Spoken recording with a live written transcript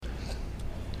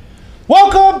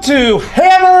Welcome to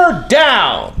Hammer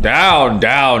Down. Down.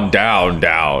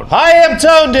 I am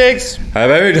Tone Diggs. I'm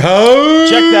very home.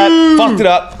 Check that. Fucked it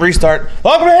up. Restart.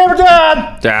 Welcome to Hammer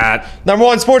Down. That. Number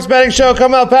one sports betting show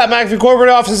coming out of Pat McAfee corporate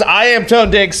offices. I am Tone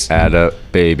Diggs. Add a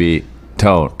baby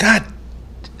Tone. God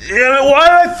damn it.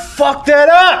 Why did I fuck that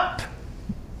up?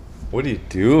 What are you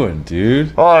doing,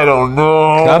 dude? I don't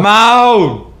know. Come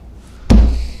out.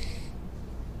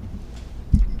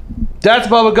 That's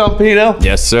Bubba Gumpino.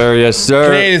 Yes, sir. Yes, sir.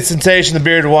 Canadian sensation, the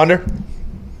bearded wonder.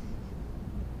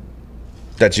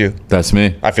 That's you. That's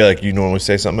me. I feel like you normally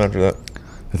say something after that.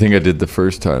 I think I did the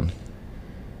first time.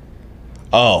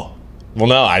 Oh. Well,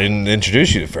 no, I didn't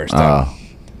introduce you the first time.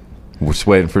 We're just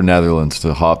waiting for Netherlands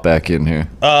to hop back in here.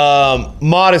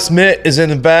 Modest Mitt is in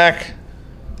the back.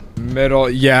 Middle,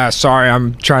 yeah, sorry,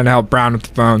 I'm trying to help Brown with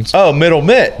the phones. Oh, Middle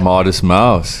Mitt. Modest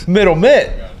Mouse. Middle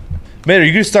Mitt. Mitt, are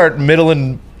you going to start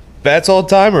middling bets all the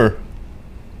time, or?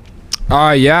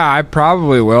 Yeah, I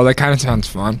probably will. That kind of sounds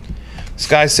fun. This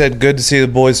guy said, good to see the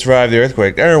boys survive the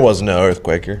earthquake. There wasn't no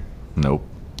earthquake here. Nope.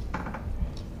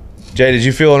 Jay, did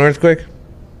you feel an earthquake?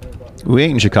 We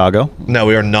ain't in Chicago. No,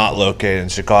 we are not located in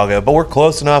Chicago, but we're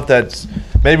close enough that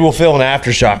maybe we'll feel an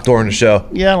aftershock during the show.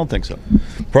 Yeah, I don't think so.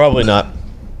 Probably not.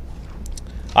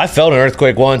 I felt an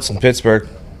earthquake once in Pittsburgh.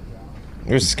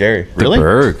 It was scary. Really?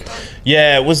 Berg.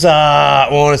 Yeah, it was, I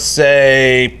want to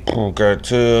say,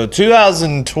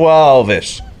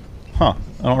 2012-ish. Huh.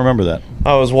 I don't remember that.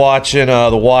 I was watching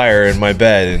The Wire in my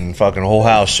bed, and fucking the whole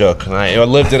house shook. And I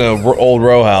lived in an old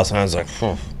row house, and I was like,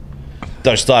 I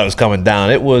just thought it was coming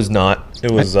down. It was not.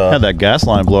 It was. I had that gas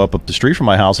line blow up the street from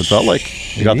my house. It felt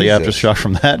like you got the Jesus. aftershock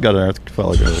from that. Got an earthquake. Felt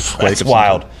like an earthquake. That's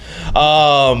wild.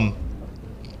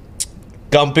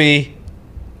 Gumpy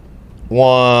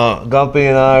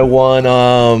and I won.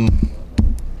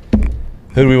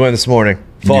 Who did we win this morning?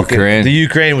 Fucking- Ukraine. The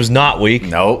Ukraine was not weak.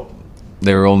 Nope.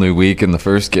 They were only weak in the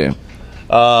first game.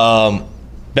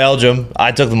 Belgium.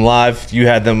 I took them live. You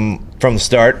had them from the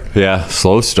start. Yeah,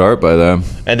 slow start by them.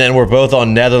 And then we're both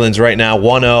on Netherlands right now.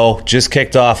 1-0. Just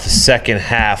kicked off the second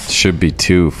half. Should be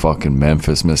 2. Fucking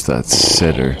Memphis missed that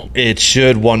sitter. It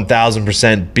should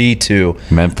 1,000% be 2.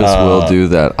 Memphis will do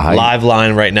that. Live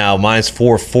line right now, minus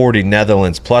 440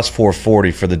 Netherlands, plus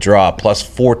 440 for the draw, plus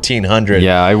 1,400.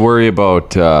 Yeah, I worry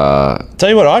about Tell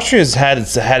you what, Austria's had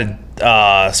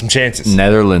some chances.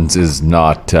 Netherlands is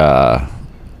not Well,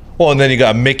 and then you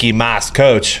got Mickey Mouse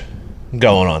coach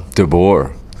going on. De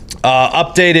Boer.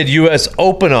 Updated U.S.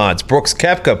 Open odds. Brooks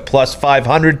Koepka plus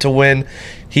 500 to win.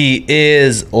 He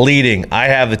is leading. I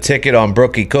have the ticket on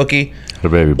Brookie Cookie. The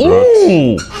baby Brooks.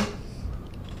 Ooh.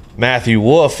 Matthew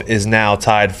Wolff is now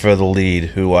tied for the lead,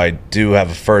 who I do have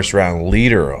a first-round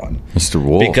leader on. Mr.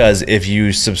 Wolf. Because if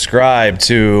you subscribe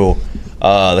to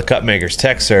the Cupmakers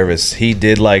tech service, he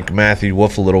did like Matthew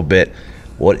Wolff a little bit.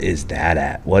 What is that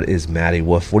at? What is Matty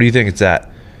Wolff? What do you think it's at?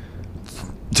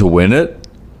 To win it?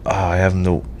 I have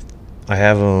him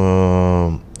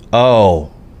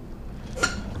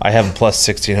plus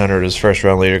 1,600 as first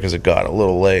round leader because it got a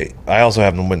little late. I also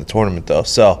have him win the tournament though.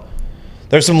 So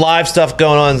there's some live stuff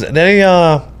going on.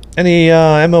 Any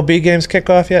MLB games kick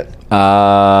off yet?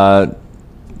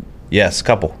 Yes, a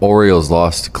couple. Orioles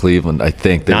lost to Cleveland. I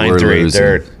think they were 9-3 losing.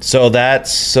 third. So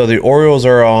the Orioles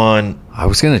are on. I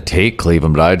was going to take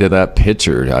Cleveland, but I did that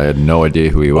pitcher. I had no idea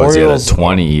who he was. Orioles- He had a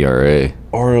 20 ERA.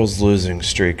 Orioles losing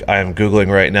streak. I am Googling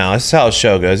right now. This is how the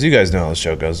show goes. You guys know how the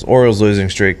show goes. Orioles losing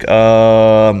streak.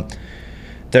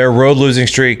 Their road losing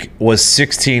streak was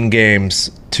 16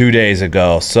 games 2 days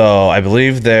ago. So I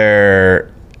believe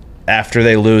after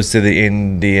they lose to the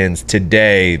Indians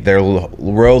today, their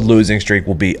road losing streak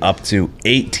will be up to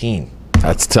 18.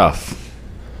 That's tough.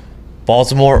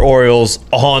 Baltimore Orioles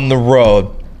on the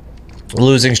road.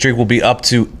 Losing streak will be up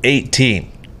to 18.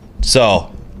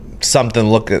 So something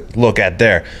to look at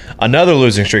there. Another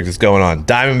losing streak that's going on.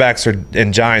 Diamondbacks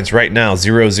and Giants right now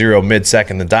 0-0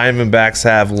 mid-second. The Diamondbacks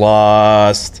have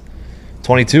lost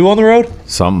 22 on the road,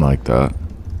 Something like that.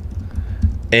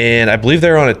 and I believe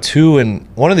they're on a 2 and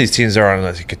one of these teams are on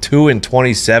like a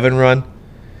 2-27 run.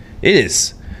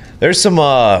 There's some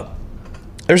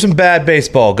bad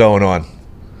baseball going on.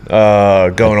 I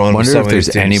With wonder some if of these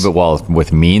there's any, teams. but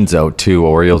with Means out too,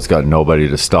 Orioles got nobody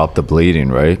to stop the bleeding,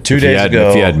 right? 2 If you days had- ago-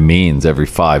 If you had Means every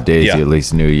 5 days, Yeah. you at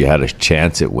least knew you had a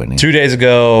chance at winning. 2 days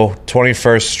ago,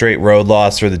 21st straight road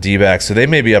loss for the D-backs, so they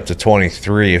may be up to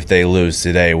 23 if they lose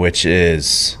today, which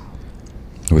is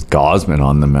With Gosman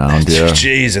on the mound, yeah.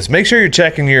 Jesus. Make sure you're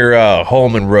checking your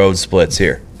home and road splits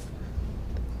here.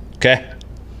 Okay?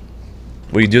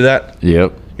 Will you do that?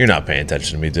 Yep. You're You're not paying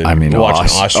attention to me, dude. I mean, You're watching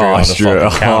Austria on the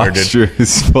fucking counter, dude. Austria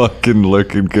is fucking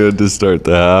looking good to start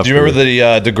the half. Do you remember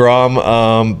the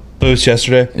DeGrom boost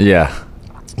yesterday? Yeah.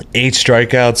 8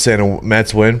 strikeouts and a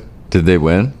Mets win. Did they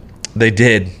win? They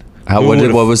did.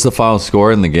 What was the final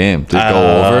score in the game? Did it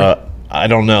go over? I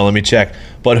don't know. Let me check.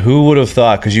 But who would have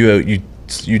thought? Because you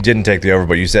didn't take the over,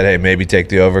 but you said, hey, maybe take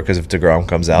the over because if DeGrom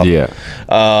comes out. Yeah.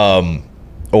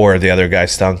 Or the other guy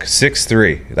stunk.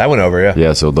 6-3. That went over, yeah.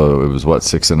 Yeah, so it was, what,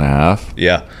 6.5?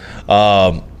 Yeah.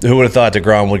 Who would have thought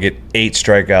DeGrom would get 8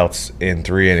 strikeouts in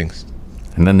 3 innings?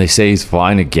 And then they say he's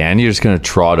fine again. You're just going to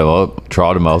trot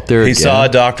him out there He again? saw a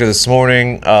doctor this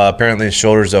morning. Apparently his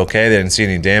shoulder's okay. They didn't see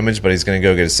any damage, but he's going to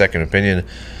go get a second opinion.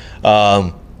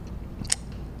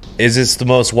 Is this the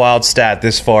most wild stat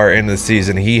this far into the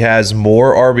season? He has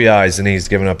more RBIs than he's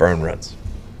given up earned runs.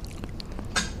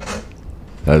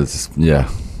 That is, yeah.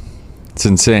 It's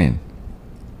insane.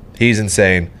 He's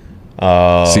insane.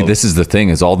 See, this is the thing,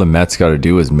 is all the Mets got to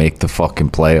do is make the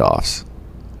fucking playoffs.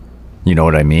 You know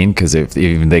what I mean? Because if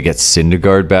even they get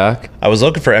Syndergaard back. I was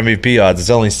looking for MVP odds. It's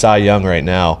only Cy Young right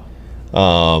now.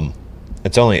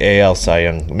 It's only AL Cy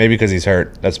Young. Maybe because he's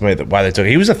hurt. That's why they took it.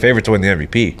 He was a favorite to win the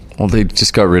MVP. Well, they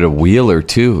just got rid of Wheeler,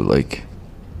 too. Like,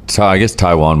 I guess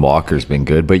Taijuan Walker's been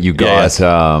good. But you got,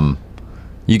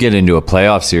 you get into a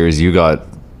playoff series, you got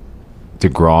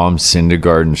DeGrom,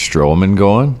 Syndergaard, and Stroman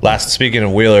going. Speaking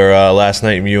of Wheeler, last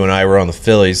night you and I were on the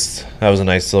Phillies. That was a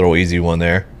nice little easy one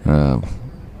there.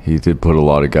 He did put a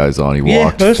lot of guys on. He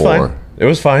walked it was 4. fine. It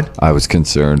was fine. I was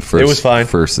concerned. It was fine.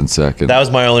 First and second. That was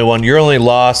my only one. Your only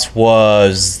loss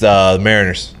was the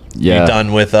Mariners. Yeah. You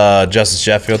done with Justice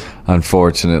Sheffield?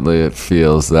 Unfortunately, it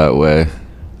feels that way.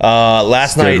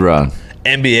 Last night, run.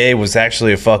 NBA was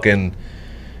actually a fucking...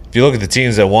 If you look at the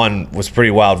teams that won, was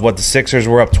pretty wild. What, the Sixers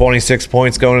were up 26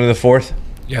 points going into the fourth?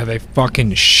 Yeah, they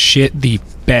fucking shit the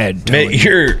bed. Man,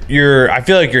 I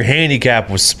feel like your handicap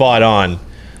was spot on.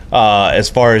 As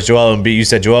far as Joel Embiid, you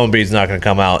said Joel Embiid's not going to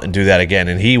come out and do that again,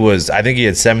 and I think he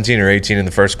had 17 or 18 in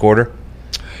the first quarter.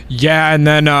 Yeah, and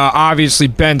then obviously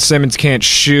Ben Simmons can't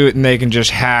shoot, and they can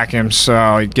just hack him,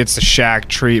 so he gets the Shaq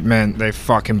treatment. They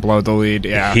fucking blow the lead.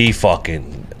 Yeah, He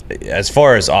fucking, as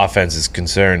far as offense is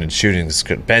concerned and shooting,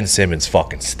 Ben Simmons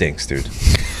fucking stinks, dude.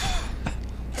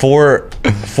 4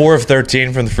 of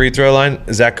 13 from the free throw line.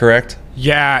 Is that correct?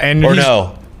 yeah, and Or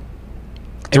no?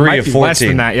 3 might of be 14. less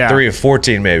than that, yeah. 3 of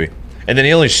 14, maybe. And then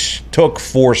he only took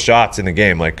 4 shots in the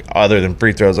game, like other than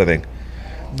free throws, I think.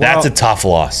 That's a tough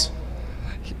loss.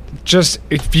 just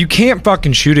if you can't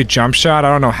fucking shoot a jump shot, I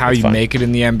don't know how you fine. make it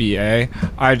in the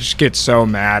NBA. I just get so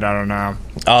mad. I don't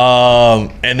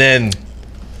know. And then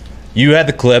you had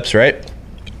the Clips, right?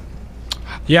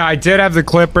 Yeah, I did have the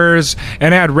Clippers,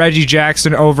 and I had Reggie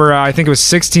Jackson over, I think it was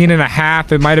 16 and a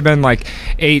half. It might have been like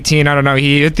 18. I don't know.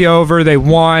 He hit the over. They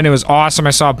won. It was awesome.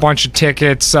 I saw a bunch of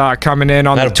tickets coming in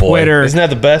on the Twitter. Isn't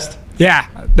that the best? Yeah,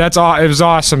 that's all. It was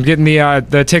awesome getting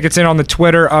the tickets in on the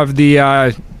Twitter of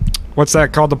the what's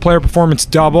that called? The player performance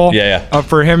double. Yeah.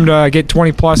 For him to get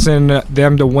 20 plus and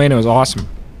them to win. It was awesome.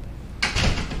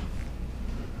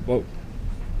 Whoa.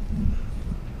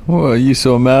 What are you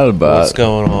so mad about? What's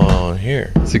going on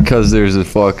here? It's because there's a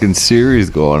fucking series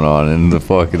going on in the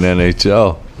fucking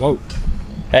NHL. Whoa.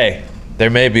 Hey, there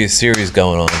may be a series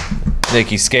going on.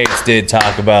 Nikki Skates did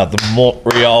talk about the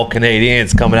Montreal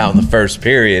Canadiens coming out in the first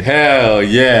period. Hell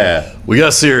yeah. We got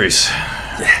a series.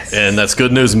 Yes. And that's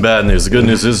good news and bad news. The good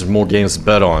news is there's more games to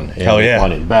bet on. And Hell yeah.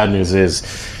 money. The bad news is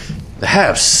the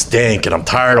Habs stink, and I'm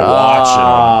tired of watching them.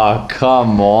 Ah,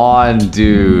 come on,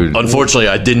 dude. Unfortunately,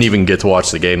 I didn't even get to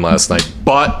watch the game last night,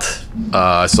 but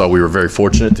I saw we were very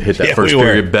fortunate to hit that Yeah, first we were.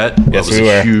 period bet. Yes, That was we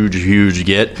were. a huge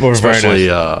get. We were very Especially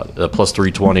the plus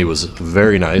 320 was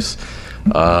very nice.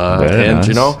 Very nice.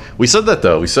 You know, we said that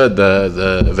though. We said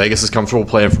the Vegas is comfortable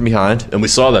playing from behind, and we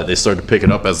saw that they started to pick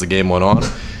it up as the game went on.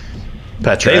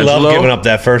 They love giving up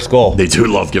that first goal. They do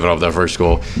love giving up that first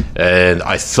goal. And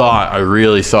I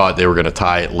really thought they were going to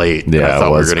tie it late. And Yeah, I thought it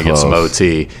we were was going to get some close.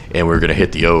 OT, and we were going to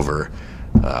hit the over.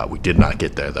 We did not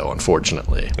get there, though,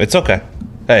 unfortunately. It's okay.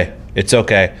 Hey, it's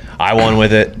okay. I won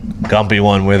with it. Gumpy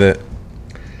won with it.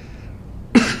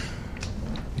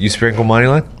 You sprinkle money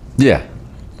line? Yeah.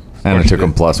 And I took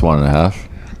him plus 1.5. Dude,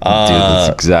 that's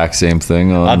the exact same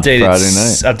thing on Friday night.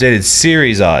 Updated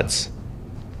series odds.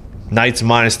 Knights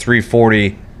minus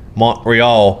 340.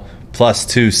 Montreal plus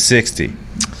 260.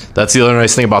 That's the other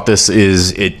nice thing about this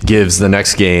is it gives the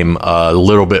next game a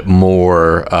little bit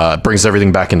more, brings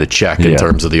everything back into check in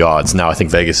terms of the odds. Now I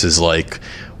think Vegas is like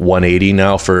 180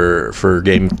 now for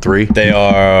game 3. They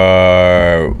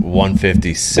are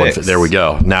 156. There we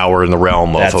go. Now we're in the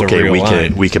realm of, That's a okay, real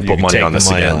line. we can You put money take on the this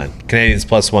money again. line. Canadians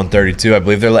plus 132. I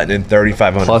believe they're letting in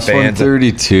 3,500 Plus fans.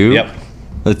 132. Yep.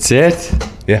 That's it.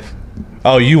 Yeah.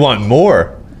 Oh, you want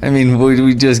more? I mean, what did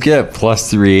we just get?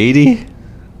 Plus 380.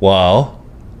 Well,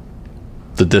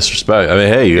 The disrespect. I mean,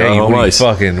 hey, you yeah, got home ice.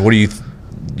 what do you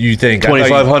think?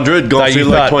 2,500, thought going you to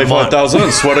like thought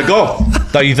 25,000. Swear to God.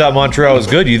 Thought you thought Montreal was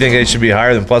good. You think they should be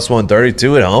higher than plus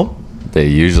 132 at home? They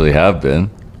usually have been.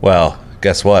 Well,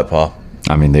 guess what, Paul?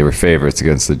 I mean, they were favorites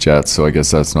against the Jets, so I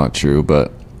guess that's not true.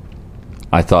 But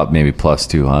I thought maybe plus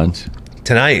 200.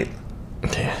 Tonight,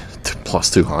 Plus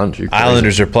 200. You're crazy.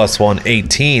 Islanders are plus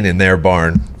 118 in their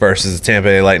barn versus the Tampa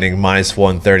Bay Lightning minus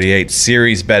 138.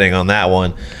 Series betting on that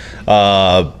one.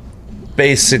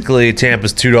 Basically,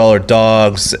 Tampa's $2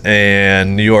 dogs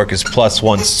and New York is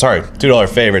 $2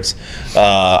 favorites.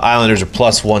 Islanders are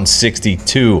plus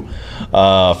 162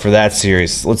 for that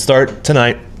series. Let's start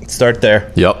tonight. Let's start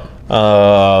there. Yep.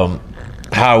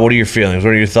 What are your feelings?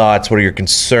 What are your thoughts? What are your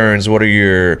concerns? What are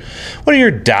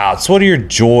your doubts? What are your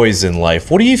joys in life?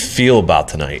 What do you feel about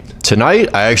tonight? Tonight,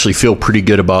 I actually feel pretty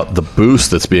good about the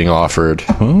boost that's being offered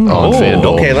on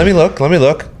FanDuel. Okay, let me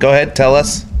look. Go ahead, tell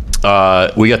us.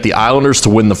 We got the Islanders to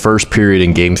win the first period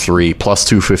in Game 3. Plus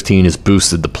 215 is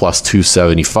boosted to plus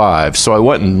 275. So I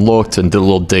went and looked and did a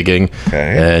little digging.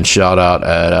 Okay. And shout out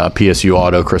at PSU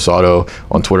Auto, Chris Auto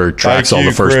on Twitter. Tracks all you,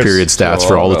 the first Chris. period stats Oh,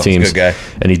 for all the he's a teams. good guy.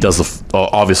 And he does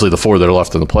obviously the 4 that are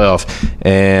left in the playoff.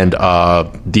 And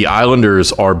the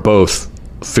Islanders are both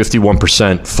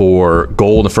 51% for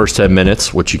goal in the first 10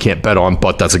 minutes, which you can't bet on,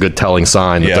 but that's a good telling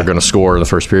sign that Yeah. they're going to score in the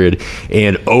first period,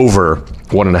 and over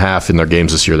 1.5 in their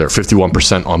games this year. They're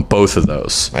 51% on both of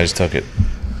those. I just took it.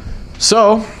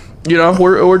 So,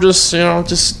 we're just,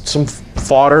 just some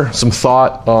fodder, some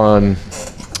thought on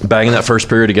banging that first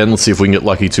period again. Let's see if we can get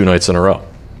lucky 2 nights in a row.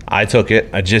 I took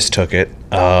it. I just took it.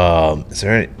 Is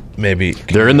there any, maybe?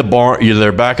 They're in the barn.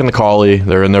 They're back in the Collie.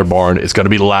 They're in their barn. It's going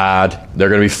to be loud. They're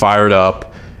going to be fired up.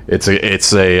 It's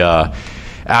a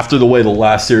after the way the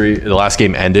last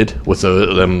game ended with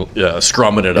them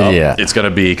scrumming it up. Yeah. It's going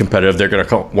to be competitive. They're going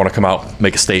to want to come out,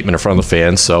 make a statement in front of the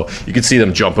fans. So you can see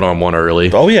them jumping on one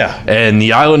early. Oh yeah. And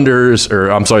the Islanders,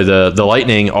 the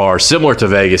Lightning are similar to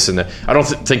Vegas, and I don't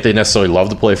think they necessarily love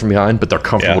to play from behind, but they're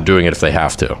comfortable Yeah. doing it if they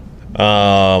have to.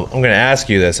 I'm going to ask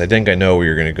you this. I think I know where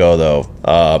you're going to go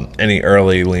though. Any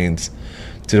early leans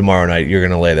to tomorrow night? You're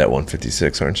going to lay that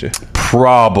 156, aren't you?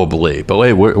 Probably, but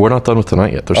wait, we're not done with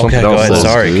tonight yet. There's Okay, something go else ahead. that-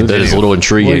 Sorry, that is continue. a little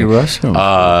intriguing. What are you rushing?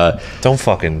 Don't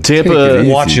fucking Tampa,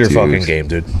 easy, watch your dude. fucking game,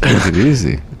 dude. Take it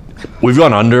easy. we've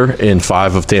gone under in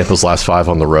 5 of Tampa's last 5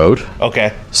 on the road.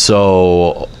 Okay.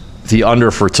 So the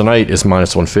under for tonight is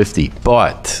minus 150.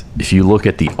 But if you look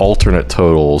at the alternate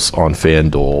totals on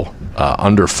FanDuel,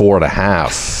 under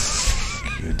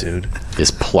 4.5 You dude. is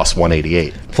plus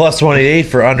 188. Plus 188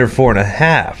 for under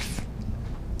 4.5.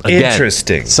 Again,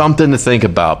 Interesting. Something to think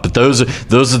about. But those are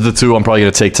the 2 I'm probably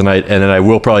going to take tonight, and then I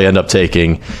will probably end up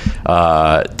taking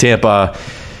Tampa.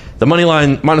 The money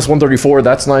line minus 134.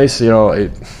 That's nice.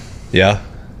 Yeah.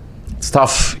 It's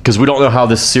tough because we don't know how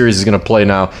this series is going to play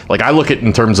now. Like, I look at it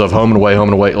in terms of home and away, home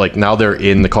and away. Like, now they're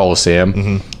in the Coliseum.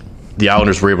 Mm-hmm. The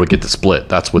Islanders were able to get the split.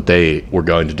 That's what they were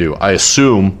going to do. I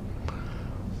assume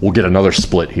we'll get another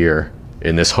split here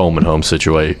in this home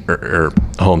situation or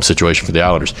home situation for the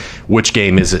Islanders. Which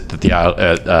game is it that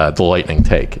the Lightning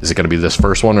take? Is it going to be this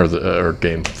first one or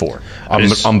game 4?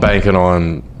 I'm banking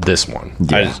on this one.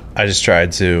 Yeah. I just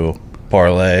tried to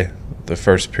parlay the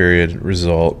first period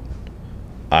result,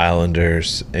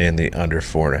 Islanders, and the under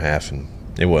 4.5, and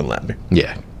it wouldn't let me.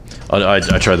 Yeah. I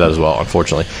tried that as well,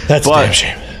 unfortunately. That's But- a damn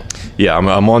shame. Yeah,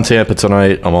 I'm on Tampa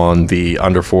tonight. I'm on the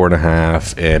under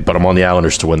 4.5, but I'm on the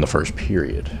Islanders to win the first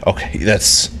period. Okay,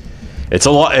 that's It's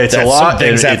a lot. It's a That's lot. some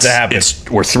things and have to happen.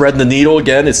 We're threading the needle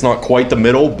again. It's not quite the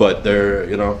middle, but they're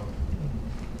I know.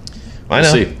 We'll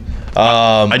see.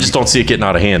 I just don't see it getting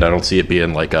out of hand. I don't see it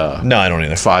being like a No, I don't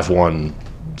either. 5-1,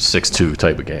 6-2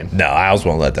 type of game. No, I also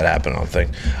won't let that happen. I don't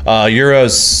think.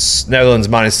 Euros, Netherlands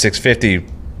minus 650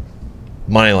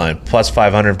 money line, plus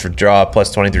 500 for draw, plus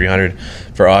 2,300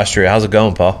 for Austria. How's it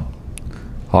going, Paul?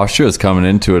 Austria's coming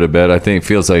into it a bit. I think it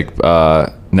feels like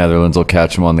Netherlands will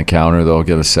catch them on the counter. They'll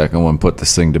get a second one, put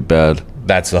this thing to bed.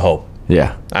 That's the hope.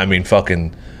 Yeah. I mean,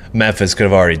 fucking Memphis could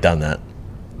have already done that.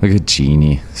 Look at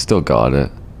Genie. Still got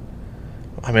it.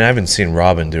 I mean, I haven't seen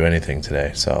Robin do anything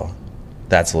today, so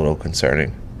that's a little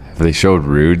concerning. Have they showed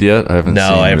Rude yet? I haven't No,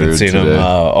 seen I haven't Rude seen him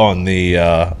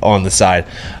today. on the side.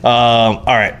 All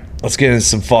right, let's get into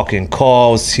some fucking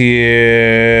calls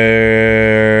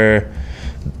here.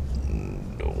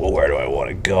 Where do I want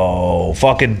to go?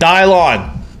 Fucking Dylon,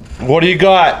 what do you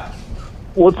got?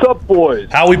 What's up, boys?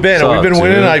 How we been? Have What's we been up,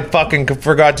 winning? dude? I fucking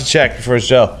forgot to check before the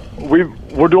show.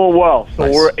 We're doing well. So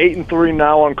Nice. we're 8-3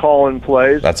 now on call-in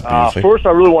plays. That's beautiful. First,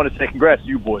 I really want to say congrats to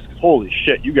you boys, because holy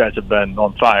shit, you guys have been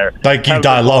on fire. Thank you, Haven't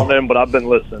been Dylon. calling in, but I've been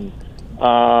listening.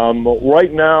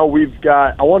 Right now, we've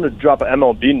got. I wanted to drop an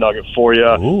MLB nugget for you.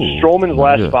 Ooh. Stroman's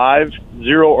last Yeah. 5,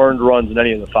 0 earned runs in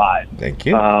any of the 5. Thank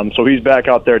you. So he's back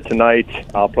out there tonight.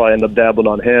 I'll probably end up dabbling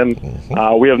on him.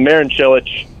 We have Marin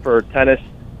Cilic for tennis.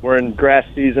 We're in grass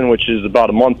season, which is about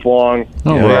a month long.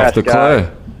 Oh, Yeah, we're Grass off the guy. clay.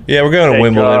 Yeah, we're going to Hey,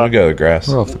 Wimbledon. We go to grass.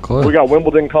 We're off the clay. We got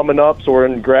Wimbledon coming up, so we're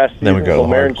in grass season. Then we go so to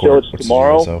Marin hard court, Cilic which is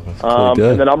tomorrow. US Open. day.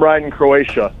 And then I'm riding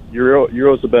Croatia.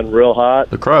 Euros have been real hot.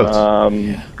 The Crows.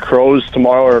 Crows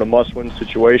tomorrow are in a must-win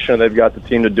situation. They've got the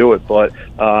team to do it. But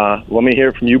let me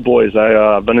hear from you boys.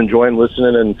 I've been enjoying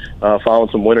listening and following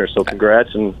some winners. So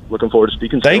congrats, and looking forward to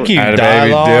speaking Thank soon. you, Atta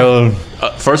baby Dylon.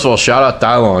 Dylan. First of all, shout out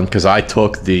Dylon because I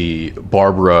took the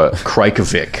Barbara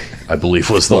Krajkovic, I believe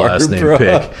was the last name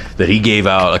Barbara. pick, that he gave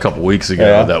out a couple weeks ago.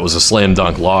 Yeah. That was a slam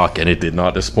dunk lock, and it did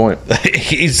not disappoint.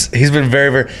 he's been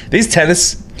very these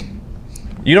tennis.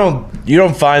 You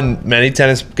don't find many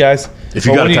tennis guys. If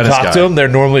you but got a when you tennis talk guy. to them, they're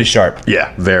normally sharp.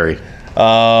 Yeah, very.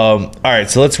 All right,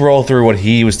 so let's roll through what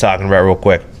he was talking about real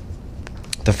quick.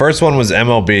 The first one was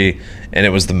MLB, and it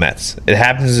was the Mets. It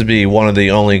happens to be one of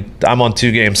the only. I'm on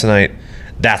 2 games tonight.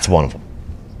 That's one of them.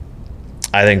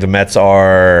 I think the Mets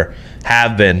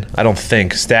have been. I don't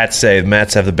think stats say the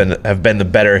Mets have been the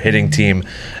better hitting team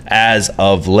as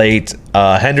of late.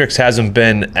 Hendricks hasn't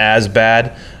been as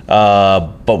bad,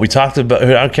 but we talked about.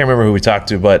 I can't remember who we talked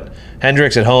to, but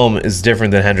Hendricks at home is different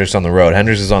than Hendricks on the road.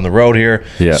 Hendricks is on the road here.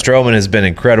 Yeah. Stroman has been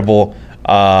incredible.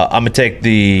 I'm gonna take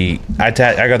I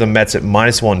got the Mets at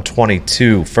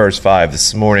 -122 first 5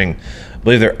 this morning. I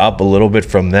believe they're up a little bit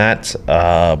from that,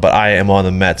 but I am on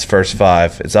the Mets first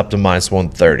 5. It's up to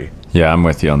 -130. Yeah, I'm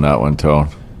with you on that one, Tone.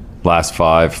 Last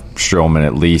 5, Stroman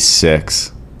at least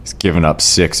 6. He's given up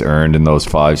 6 earned in those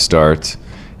 5 starts.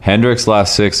 Hendricks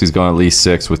last 6, he's gone at least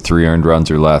 6 with 3 earned runs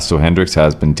or less. So Hendricks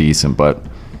has been decent, but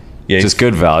Yeah, just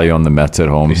good value on the Mets at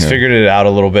home He's here. figured it out a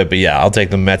little bit, but yeah, I'll take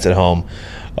the Mets at home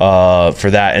for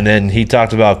that. And then he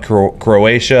talked about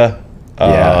Croatia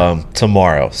Yeah.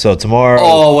 tomorrow. So tomorrow,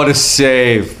 Oh, what a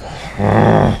save!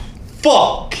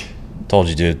 Fuck! told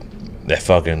you, dude. That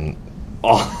fucking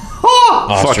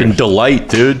Fucking delight,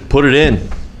 dude. Put it in.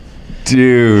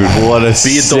 Dude, what a Be a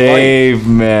save,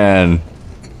 man.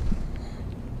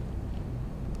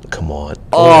 come on.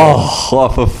 Oh,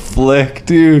 off a flick,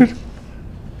 dude.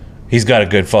 He's got a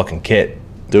good fucking kit.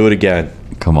 Do it again.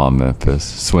 Come on, Memphis.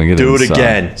 Swing it in. Do it son.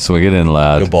 again. Swing it in,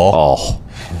 lad. Good ball. Oh.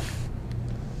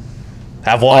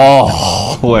 Have one.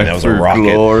 Went That was a for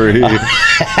rocket. glory.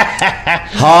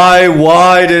 High,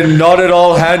 wide, and not at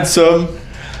all handsome.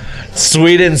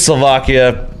 Sweden,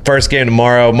 Slovakia. First game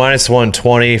tomorrow.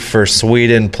 -120 for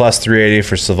Sweden. +380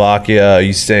 for Slovakia. Are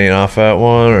you staying off that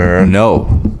one or? No.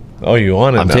 Oh, you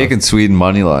on it? I'm now. taking Sweden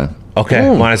money line. Okay,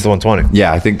 -120.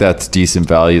 Yeah, I think that's decent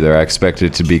value there. I expect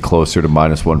it to be closer to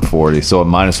 -140. So at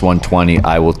 -120,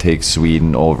 I will take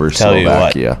Sweden over Tell you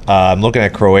what, Slovakia. I'm looking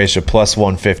at Croatia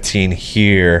 +115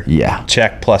 here. Yeah.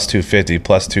 Czech +250,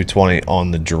 +220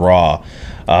 on the draw.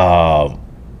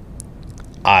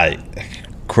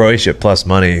 Croatia plus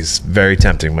money is very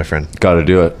tempting, my friend. Got to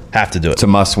do it. Have to do it. It's a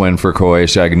must win for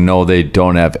Croatia. I know they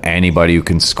don't have anybody who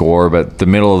can score, but the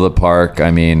middle of the park,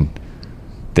 I mean,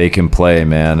 they can play,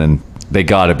 man, and they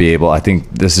got to be able. I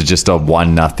think this is just a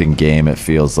 1-0 game. It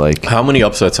feels like. How many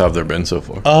upsets have there been so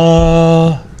far?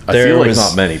 I there feel like was-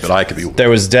 not many, but I could be. There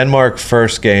was Denmark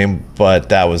first game, but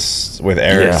that was with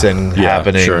Ericsson Yeah,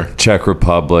 happening. sure. Czech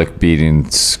Republic beating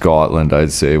Scotland,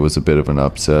 I'd say, was a bit of an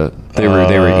upset. They were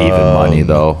even money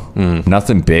though.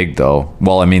 Nothing big though.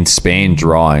 Well, I mean, Spain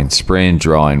drawing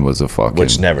was a fucking.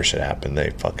 Which never should happen. They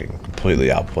fucking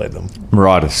completely outplayed them.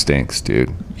 Murata stinks,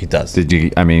 dude. He does. Did you?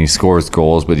 I mean, he scores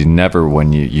goals, but he never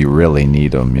when you really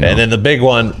need him. You know? And then the big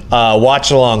one,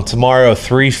 watch along tomorrow,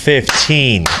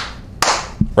 3:15.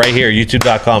 Right here,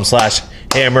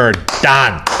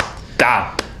 youtube.com/HammerDon.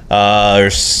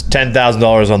 There's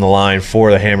 $10,000 on the line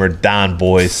for the Hammer Don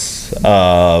boys.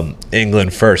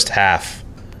 England first half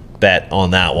bet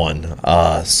on that one.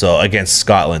 So against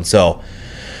Scotland. So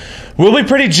we'll be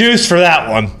pretty juiced for that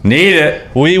one. Need it.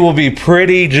 We will be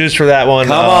pretty juiced for that one.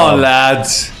 Come on,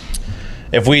 lads.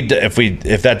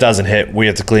 If that doesn't hit, we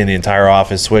have to clean the entire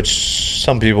office. Which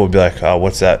some people would be like, "Oh,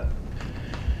 what's that?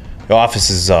 The office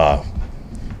is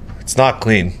it's not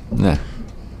clean. Nah.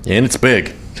 And it's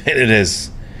big. It is.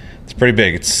 It's pretty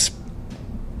big. It's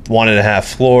 1.5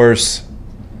 floors.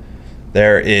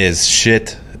 There is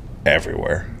shit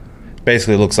everywhere.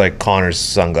 Basically, it looks like Connor's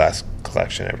sunglass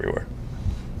collection everywhere.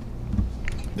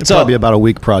 It's So- probably about a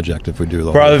week project if we do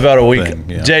the Probably whole about a week. thing,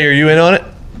 yeah. Jay, are you in on it?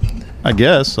 I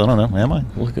guess. I don't know. Am I?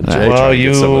 Look at Jay Well, trying to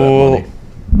get some of that money.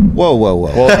 Whoa, whoa,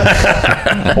 whoa.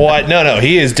 Well, no,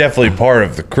 he is definitely part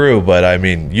of the crew. But I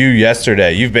mean,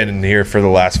 you've been in here for the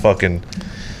last fucking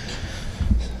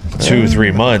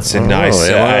 2-3 months, and I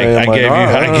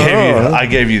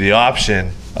gave you the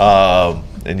option,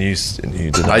 and you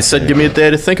did not. I said, give me a day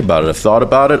to think about it. I've thought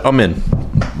about it. I'm in.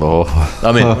 Oh,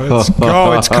 I'm in. Let's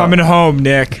go. It's coming home,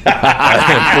 Nick. Boy, do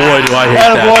I hate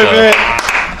that.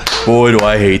 Boy, do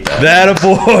I hate that. That a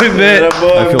boy, man.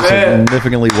 I feel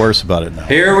significantly worse about it now.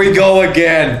 here we go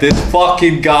again. This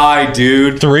fucking guy,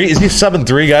 dude. 3? Is he subbing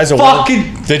 3 guys at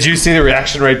Fucking- once? Did you see the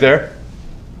reaction right there?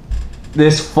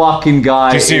 This fucking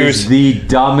guy Do you see is who's- the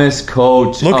dumbest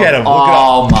coach. Look at him, look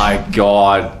Oh my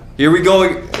god. Here we go.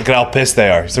 Look at how pissed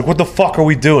they are. He's like, what the fuck are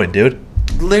we doing, dude?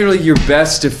 Literally your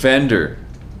best defender.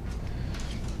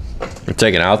 They're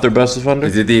taking out their best defender?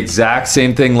 They did the exact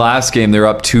same thing last game. They're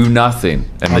up 2-0, and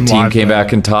the I'm team live came now.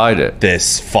 back and tied it.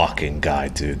 This fucking guy,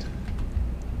 dude.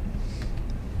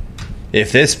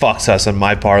 If this fucks us on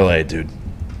my parlay, dude.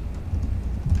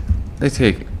 They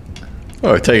take. Oh,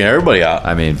 they're taking everybody out.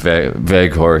 I mean,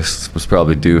 Veghorst was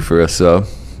probably due for us, so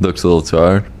looks a little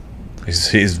tired.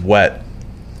 He's wet.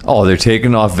 Oh, they're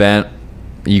taking off Vent.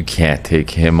 You can't take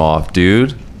him off,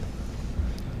 dude.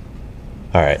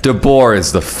 All right. DeBoer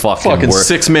is the fucking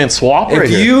worst. 6-man swap right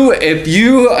here. If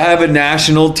you have a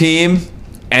national team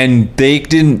and they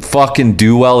didn't fucking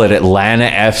do well at Atlanta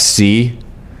FC,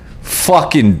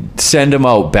 fucking send them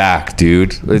out back,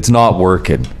 dude. It's not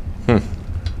working.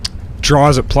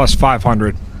 Draws at plus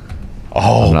 500.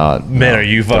 Oh, Not, man, no, are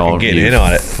you fucking don't getting you in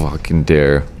on it? Fucking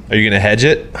dare. Are you going to hedge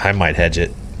it? I might hedge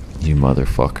it. You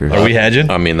motherfuckers. Are we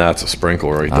hedging? I mean, that's a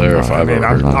sprinkle right I'm there. not- If I I've mean, ever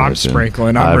I'm, heard. I'm hedging.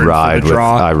 sprinkling. I I'm rooting ride for the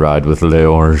draw. I ride with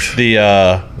Leorange.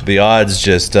 The odds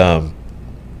just oh,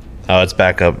 it's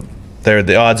back up.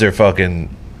 The odds are fucking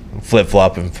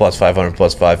flip-flopping, plus 500,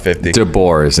 plus 550.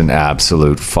 DeBoer is an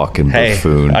absolute fucking Hey,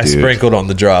 buffoon, I dude. sprinkled on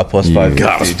the draw, plus You 550.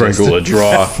 Gotta sprinkle a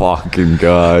draw. Fucking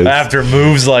guys. After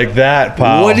moves like that,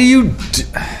 pal. What do you...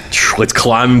 It's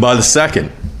climbing by the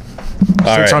second. All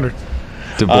right. 600.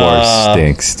 DeBoer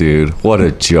stinks, dude. What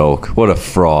a joke. What a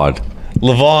fraud.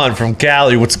 Levon from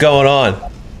Cali, what's going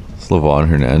on? Slavon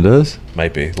Hernandez,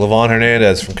 Might be. Levon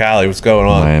Hernandez from Cali, what's going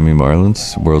on? Miami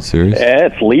Marlins, World Series. Yeah,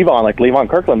 it's Levon, like Levon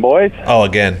Kirkland, boys. Oh,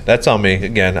 again. That's on me.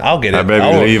 Again, I'll get it. Hi, baby,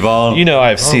 I will- Levon. You know I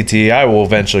have CT. I will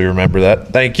eventually remember that.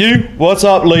 Thank you. What's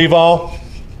up, Levon?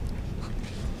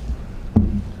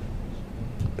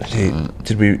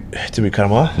 Did we cut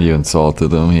him off? You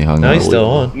insulted him. He hung No, up. he's still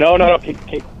on. No,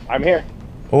 I'm here.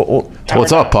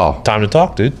 What's up, Paul? Time to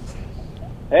talk, dude.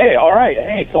 Hey, all right.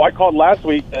 Hey, so I called last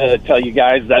week to tell you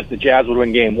guys that the Jazz would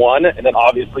win Game 1 and then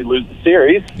obviously lose the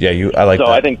series. Yeah, I like So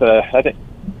that. I think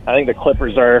the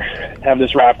Clippers have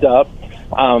this wrapped up.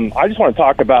 I just want to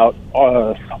talk about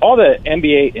all the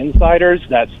NBA insiders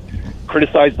that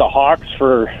criticize the Hawks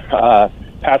for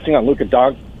passing on Luka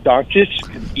Doncic.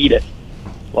 Can eat it,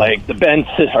 like the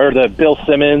the Bill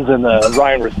Simmons and the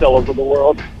Ryan Russillos of the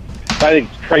world. I think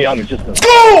Trae Young is just a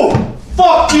Go!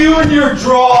 Fuck you and your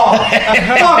draw!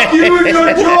 Fuck you and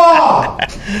your draw!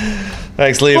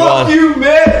 Thanks, Levon. you,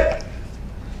 man!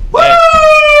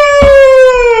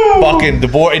 Fucking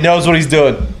DeBoer. He knows what he's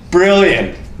doing.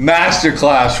 Brilliant.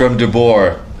 Masterclass from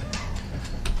DeBoer.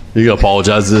 You gonna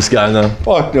apologize to this guy now?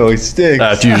 Fuck no, he stinks.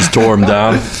 After you just tore him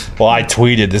down? Well, I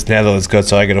tweeted this Netherlands cut,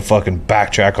 so I got to fucking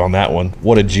backtrack on that one.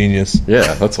 What a genius.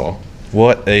 Yeah, that's all.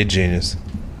 What a genius.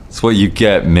 That's what you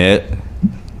get, Mitt.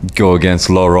 Go against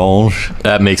L'Orange.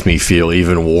 That makes me feel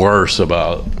even worse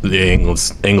about the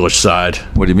English side.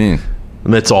 What do you mean?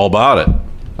 It's all about it.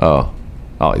 Oh,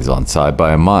 he's onside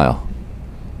by a mile.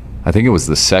 I think it was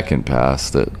the second pass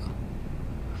that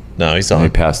No, he's he on.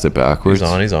 passed it backwards.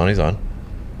 He's on.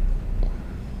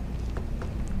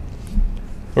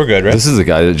 We're good, right? This is a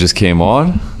guy that just came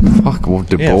on. Fuck, well,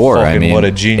 DeBoer. I fucking mean, what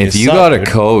a genius if you son, got a dude.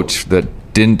 coach that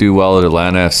didn't do well at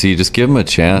Atlanta FC, just give him a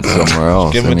chance somewhere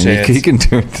else. Give him I a mean, chance. He can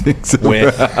turn things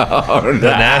With around.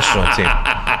 the national team.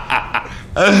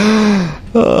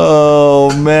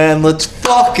 Oh man, let's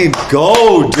fucking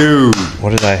go, dude.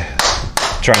 What did I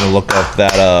trying to look up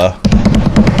that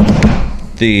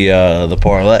the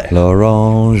parlay?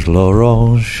 L'Orange.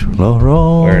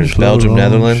 Where's Belgium,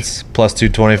 Netherlands plus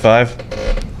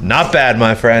 225? Not bad,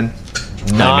 my friend.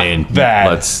 Not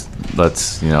bad.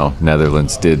 let's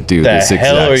Netherlands did do The this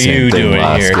hell exact are same you thing doing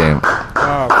last here? game.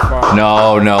 Oh, fuck.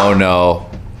 No.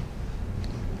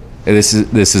 This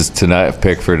is tonight.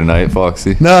 Pick for tonight,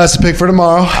 Foxy. No, it's a pick for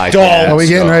tomorrow. Can't, Are we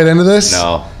getting so- right into this?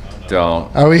 No,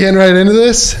 don't, Are we getting right into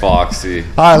this? Foxy.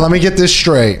 All right, let me get this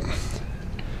straight.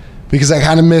 Because I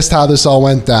kind of missed how this all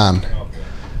went down.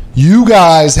 You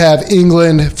guys have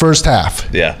England first half.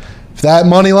 Yeah. If that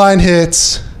money line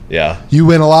hits, Yeah. you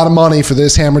win a lot of money for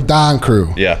this Hammer Don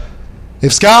crew. Yeah.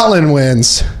 If Scotland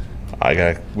wins,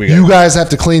 you guys have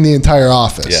to clean the entire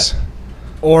office. Yeah.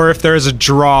 Or if there's a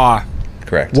draw,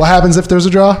 Correct. What happens if there's a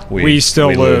draw? we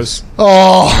still lose.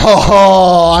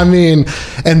 Oh, I mean,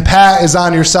 and Pat is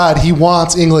on your side. He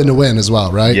wants England to win as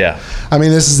well, right? Yeah. I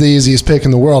mean, this is the easiest pick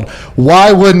in the world.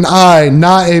 Why wouldn't I,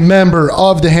 not a member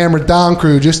of the Hammer Down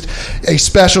crew, just a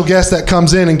special guest that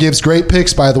comes in and gives great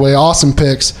picks, by the way, awesome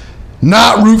picks,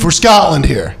 not root for Scotland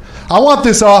here? I want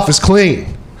this office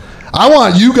clean. I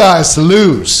want you guys to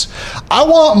lose. I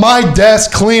want my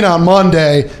desk clean on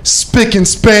Monday, spick and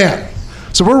span.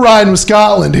 So we're riding with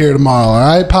Scotland here tomorrow, all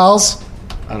right, pals?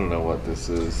 I don't know what this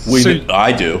is.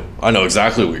 I do. I know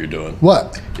exactly what you're doing.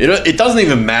 What? It doesn't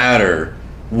even matter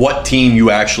what team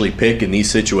you actually pick in these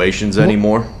situations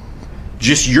anymore.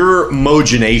 Just your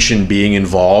mogination being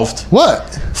involved What?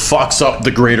 fucks up the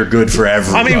greater good for I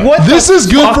everybody. mean, what This the is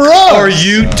good fuck for us. are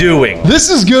you doing? This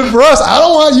is good for us. I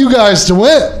don't want you guys to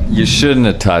win. You shouldn't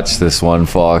have touched this one,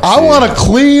 Foxy. I want a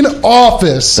clean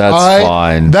office. That's all right?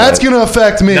 fine, That's but- going to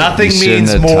affect me. Nothing You shouldn't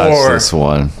means have touched more this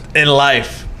one. in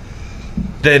life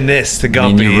than this to I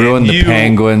Gumpy. mean, you ruined the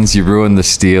Penguins. You ruined the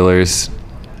Steelers.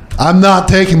 I'm not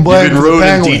taking blame You've been for the ruining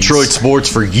Penguins. Detroit sports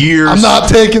for years. I'm not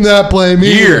taking that blame either.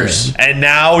 years. And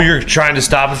now you're trying to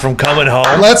stop it from coming home?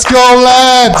 Let's go,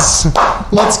 lads.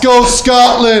 Let's go,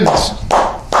 Scotland.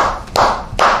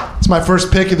 It's my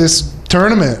first pick of this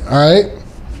tournament, all right?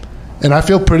 And I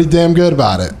feel pretty damn good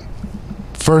about it.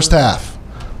 First half,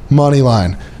 money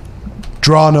line,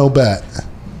 draw no bet.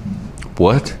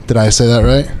 What? Did I say that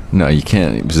right? No, you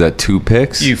can't. Was that 2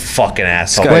 picks? You fucking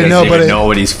asshole. Guy Wait, no, doesn't but even it- know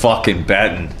what he's fucking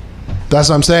betting. That's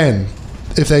what I'm saying.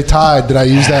 If they tied, did I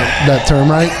use that term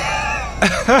right?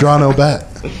 Draw no bet.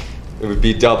 It would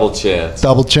be double chance.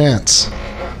 Double chance.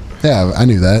 Yeah, I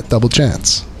knew that. Double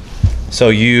chance. So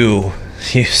you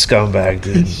scumbag,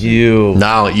 dude. You.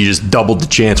 Now you just doubled the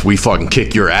chance we fucking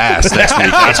kick your ass next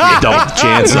week. That's what you doubled the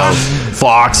chance of.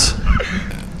 Fox.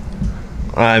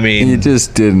 I You mean,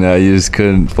 just didn't. You just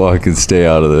couldn't fucking stay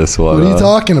out of this one. What are you huh?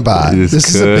 talking about? You just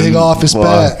This is a big couldn't office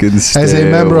bet. fucking As a stay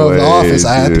member of the away, office,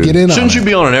 I had to dude. get in on Shouldn't it. you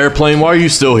be on an airplane? Why are you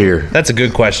still here? that's a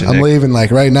good question, I'm Nick. leaving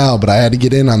like right now, but I had to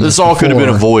get in on this. This all could have been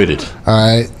before. avoided. All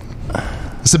right.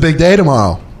 It's a big day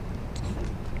tomorrow.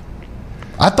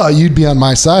 I thought you'd be on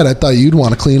my side. I thought you'd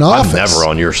want a clean office. I'm never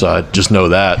on your side. Just know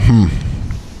that.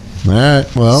 All right.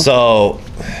 Well, So,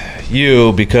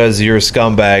 you, because you're a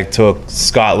scumbag, took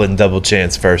Scotland double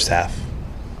chance first half.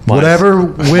 whatever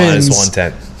Minus wins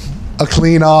 110. a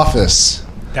clean office.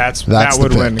 That the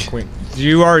would win the pick. queen.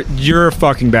 You're a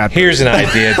fucking bad. Here's an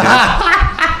idea, dude.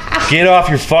 Get off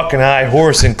your fucking high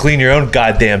horse and clean your own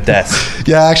goddamn desk.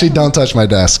 Yeah, actually, don't touch my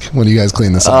desk when you guys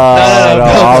clean this up. No,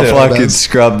 I'll don't do it. fucking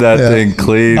scrub that Yeah. thing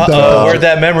clean. Where'd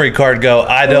that memory card go?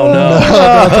 I don't know.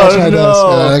 Don't touch my desk.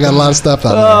 I got a lot of stuff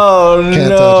on there. Oh Can't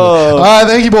no! touch it. All right,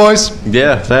 thank you, boys.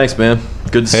 Yeah, thanks, man.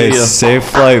 Good to Hey, see you. safe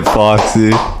flight,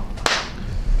 Foxy.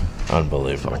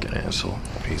 Unbelievable. Fucking asshole.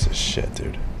 Piece of shit,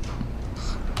 dude.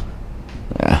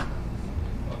 Yeah.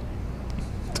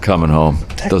 It's coming home.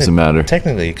 Doesn't matter.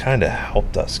 Technically, you kind of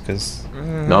helped us because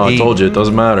No, I told you it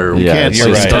doesn't matter. We Yeah, can't. you're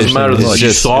It right. doesn't matter. It's You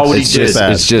just- saw what he it's did. just-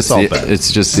 bad. It's just It's all bad.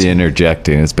 it's just the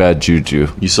interjecting. It's bad juju.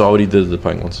 You saw what he did to the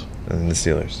Penguins. and the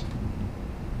Steelers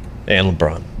and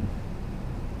LeBron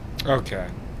Okay.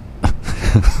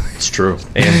 It's true.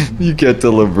 and You get to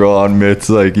LeBron mitts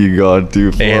like you gone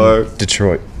too far. and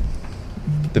Detroit,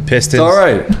 the Pistons, It's all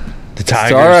right. the It's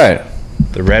Tigers, all right.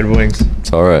 the Red Wings,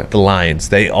 It's all right. the Lions.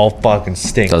 They all fucking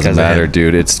stink. Doesn't 'cause of matter, him.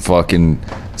 dude. It's fucking.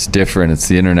 It's different. It's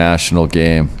the international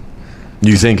game.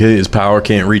 You think his power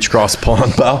can't reach across the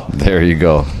pond, pal? There you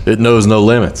go. It knows no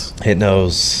limits. It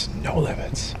knows no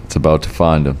limits. It's about to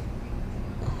find him.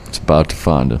 It's about to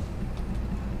find him.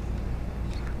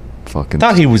 Fucking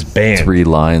Thought he was banned. 3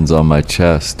 lines on my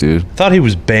chest, dude. Thought he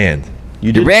was banned.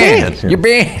 You did ban him. You're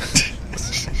banned.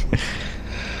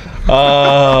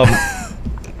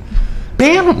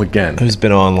 ban him again. Who's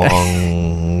been on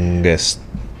longest?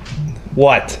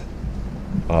 What?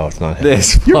 Oh, it's not him.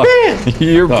 This you're banned.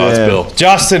 You're Oh, it's banned. Bill.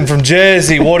 Justin from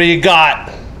Jersey. What do you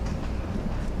got?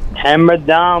 Hammer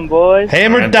down, boys.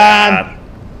 Hammer down.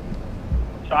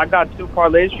 So I got 2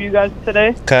 parlays for you guys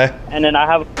today, Okay. and then I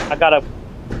got a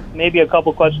maybe a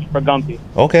couple questions for Gumpy.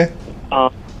 Okay.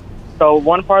 So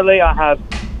one parlay, I have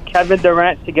Kevin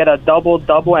Durant to get a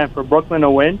double-double and for Brooklyn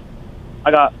to win.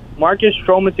 I got Marcus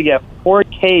Stroman to get 4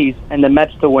 Ks and the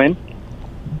Mets to win.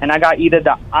 And I got either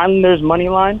the Islanders money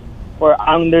line or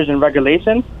Islanders in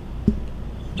regulation.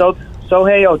 So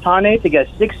Shohei Ohtani to get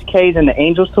 6 Ks and the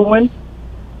Angels to win.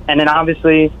 And then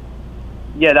obviously,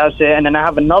 yeah, that's it. And then I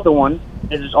have another one.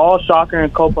 This is all soccer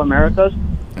and Copa Americas,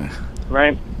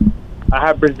 right? I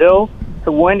have Brazil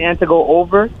to win and to go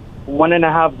over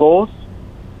 1.5 goals.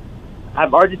 I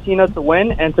have Argentina to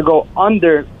win and to go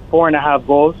under 4.5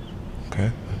 goals. Okay.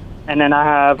 And then I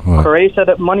have Croatia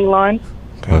the money line,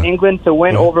 England to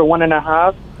win over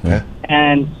 1.5,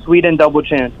 and Sweden double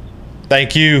chance.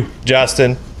 Thank you,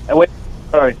 Justin. Wait,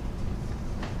 sorry.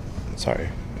 Sorry.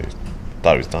 I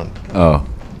thought he was done. Oh.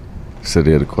 Said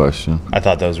he had a question. I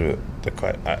thought those were the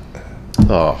question.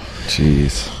 Oh,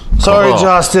 Jeez. Sorry, Oh.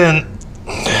 Justin.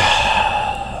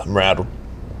 I'm rattled.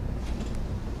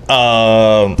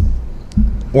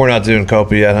 We're not doing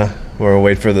Copa yet, huh? We're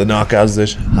wait for the knockouts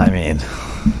this. I mean,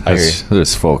 I hear let's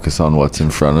just focus on what's in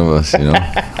front of us, you know?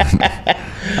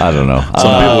 I don't know.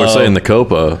 some people are saying the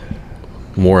Copa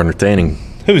more entertaining.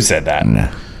 Who said that? Nah,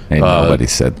 ain't nobody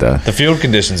said that. The field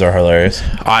conditions are hilarious.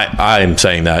 I'm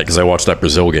saying that because I watched that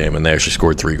Brazil game and they actually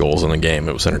scored 3 goals in the game.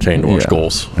 It was entertaining to watch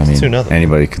goals. I mean, 2-0.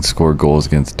 anybody can score goals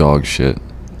against dog shit.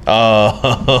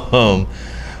 But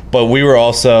we were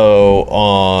also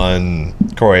on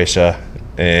Croatia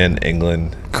and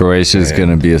England. Croatia is going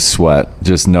to be a sweat.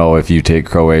 Just know if you take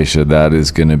Croatia, that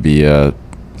is going to be a.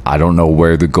 I don't know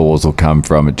where the goals will come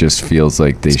from. It just feels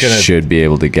like they should be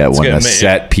able to get one, a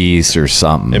set piece or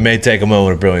something. It may take a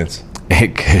moment of brilliance.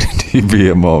 It could be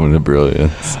a moment of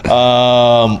brilliance.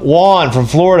 Juan from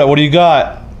Florida, what do you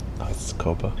got? Oh, it's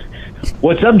Copa.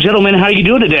 What's up, gentlemen? How you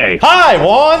doing today? Hi,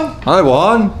 Juan. Hi,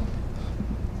 Juan.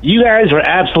 You guys are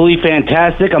absolutely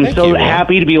fantastic. I'm Thank so you, Juan.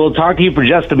 happy to be able to talk to you for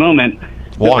just a moment.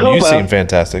 Juan, The you Copa- seem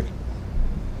fantastic.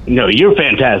 No, you're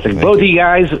fantastic. Both of you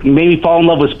guys made me fall in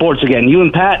love with sports again. You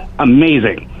and Pat,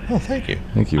 amazing. Oh, thank you.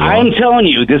 Thank you, I'm Juan. telling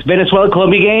you, this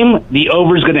Venezuela-Colombia game, the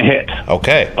over's going to hit.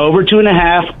 Okay. Over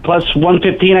 2.5 plus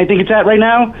 115, I think it's at right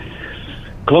now.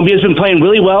 Colombia's been playing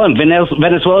really well, and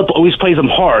Venezuela always plays them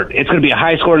hard. It's going to be a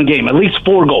high-scoring game, at least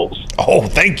 4 goals. Oh,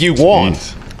 thank you, Juan.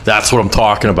 That's what I'm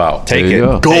talking about. Take There it. you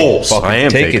go. Goals. Take, I am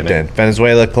take taking it then.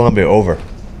 Venezuela, Colombia, over.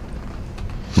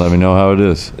 Let me know how it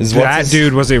is. That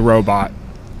dude was a robot.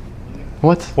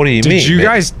 What? What do you mean? Did you man?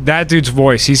 guys? That dude's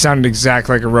voice. He sounded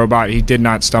exactly like a robot. He did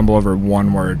not stumble over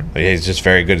one word. Yeah, he's just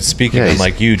very good at speaking, Yeah, he's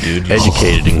unlike you, dude.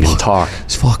 Educated and can talk.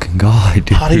 This fucking guy,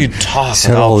 dude. How do you talk?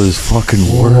 Said all his fucking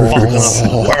words.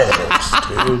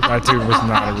 That dude was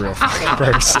not a real fucking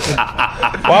person.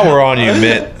 While we're on you,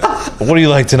 Mitt, what do you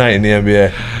like tonight in the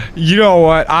NBA? You know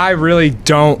what? I really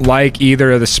don't like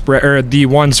either of the spread or the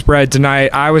one spread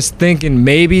tonight. I was thinking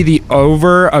maybe the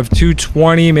over of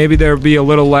 220. Maybe there'll be a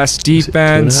little less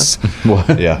defense.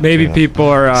 What? Yeah. Maybe people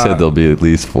are. Said there'll be at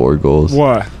least 4 goals.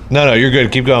 What? No, you're good.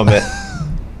 Keep going, Mitt.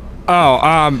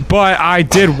 But I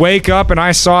did wake up and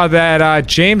I saw that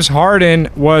James Harden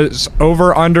was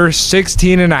over under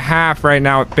 16.5 right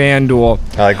now at FanDuel.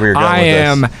 I like where you're going I with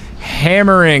am this.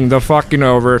 hammering the fucking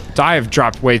over. I have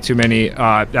dropped way too many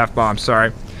F-bombs,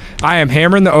 sorry. I am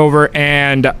hammering the over,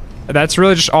 and that's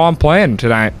really just all I'm playing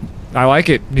tonight. I like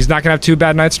it. He's not going to have 2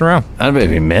 bad nights in a row. I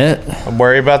maybe Mitt. I'm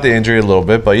worried about the injury a little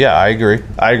bit, but yeah, I agree.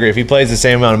 If he plays the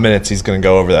same amount of minutes, he's going to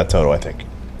go over that total, I think.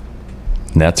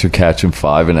 Nets are catching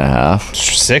 5.5.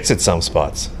 6 at some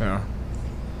spots. Yeah.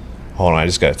 Hold on, I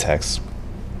just got a text.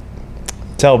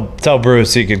 Tell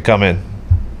Bruce he could come in.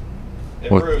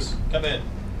 What? Bruce, come in.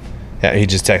 Yeah, he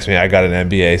just texted me. I got an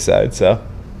NBA side, so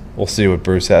we'll see what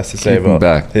Bruce has to say Keep him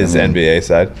about back. his I mean- NBA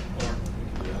side.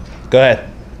 Go ahead.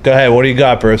 What do you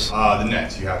got, Bruce? The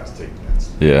Nets. You have to take the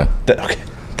Nets. Yeah. Okay.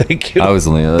 Thank you. I was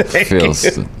leaning. That Thank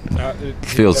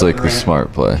feels like the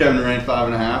smart play. Kevin Durant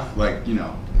 5.5. Like, you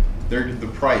know,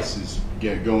 the price is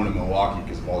going to Milwaukee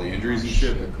because of all the injuries and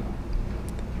shit.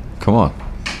 Come on.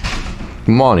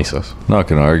 Come on, he says. Not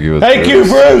gonna argue with. Thank you,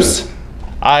 Bruce. Bruce.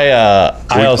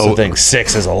 I also think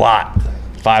 6 is a lot.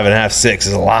 5.5, 6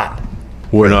 is a lot.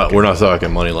 We're not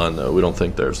talking money line though. We don't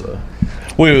think there's a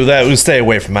We stay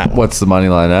away from that one. What's the money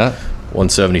line at?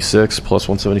 176 plus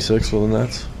 176 for the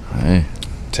Nets. Hey.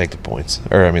 Take the points.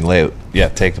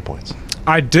 Take the points.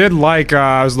 I did like,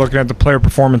 I was looking at the player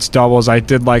performance doubles. I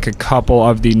did like a couple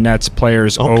of the Nets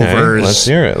players overs. Let's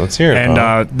hear it.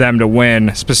 And them to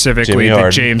win, specifically Jimmy the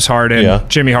Harden. James Harden. Yeah.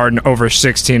 Jimmy Harden over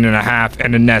 16.5,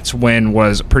 and the Nets win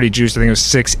was pretty juicy. I think it was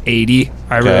 680.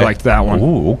 I really liked that one.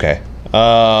 Ooh, okay.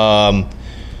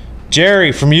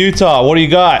 Jerry from Utah, what do you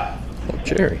got?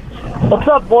 Jerry. What's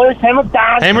up, boys? Hammer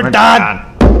Don. Hammer Don.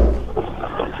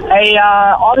 Hey,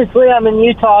 obviously I'm in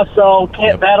Utah, so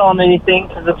can't bet on anything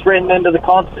because it's written into the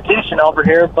Constitution over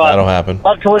here. But That'll happen.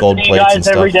 love to listen Gold to you plates and guys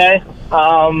every stuff.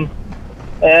 day.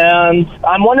 And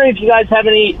I'm wondering if you guys have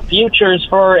any futures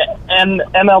for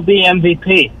MLB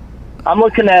MVP.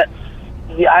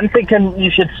 I'm thinking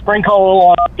you should sprinkle a little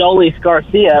on Adolis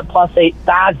Garcia at plus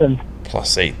 8,000.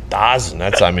 Plus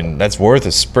 8,000. That's worth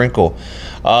a sprinkle.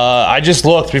 I just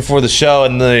looked before the show,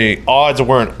 and the odds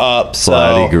weren't up. So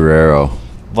Vladdy Guerrero.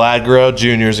 Vlad Guerrero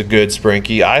Jr. is a good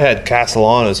sprinky. I had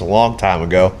Castellanos a long time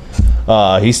ago.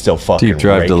 He's still fucking Deep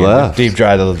drive to raking. left. Deep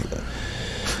drive to left.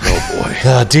 Oh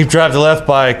boy. Deep drive to left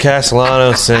by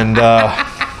Castellanos, and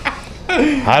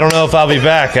I don't know if I'll be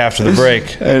back after the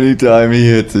break. Anytime he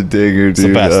hits a dinger, the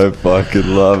dude, best. I fucking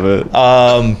love it.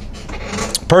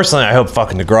 Personally, I hope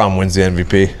fucking DeGrom wins the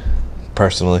MVP.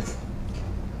 Personally.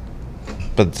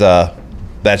 But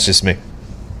that's just me.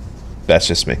 That's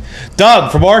just me.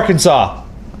 Doug from Arkansas.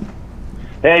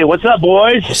 Hey, what's up,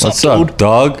 boys? What's up,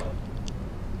 Doug?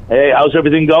 Hey, how's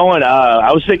everything going?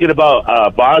 I was thinking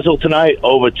about Basel tonight,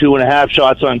 over 2.5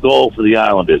 shots on goal for the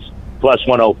Islanders, plus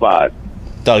 105.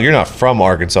 Doug, you're not from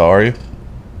Arkansas, are you?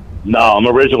 No, I'm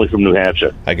originally from New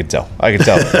Hampshire. I can tell. I can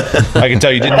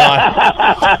tell you did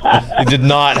not. You did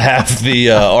not have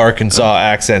the Arkansas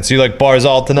accent. So you like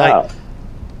Barzal tonight?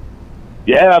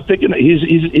 Yeah, I'm thinking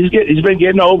he's been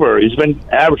getting over. He's been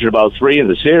averaging about 3 in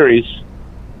the series.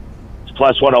 It's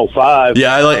plus 105.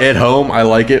 Yeah, I like at home. I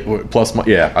like it. Plus,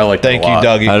 I like. Thank it a you, lot.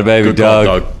 Dougie. Had a baby, Good call,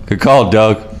 Doug. Doug. Good call,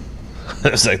 Doug.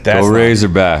 It's like that's Go not-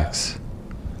 Razorbacks.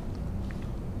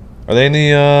 Are they in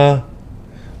the?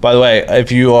 By the way,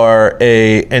 if you are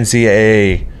a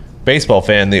NCAA baseball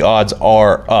fan, the odds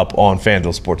are up on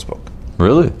FanDuel Sportsbook.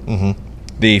 Really? Mm-hmm.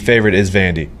 The favorite is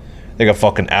Vandy. They got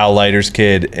fucking Al Leiter's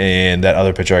kid and that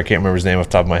other pitcher, I can't remember his name off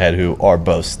the top of my head, who are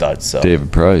both studs. So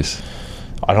David Price.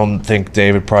 I don't think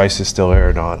David Price is still there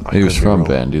or not. He was from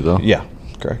Vandy, though. Yeah,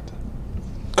 correct.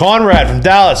 Conrad from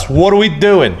Dallas, what are we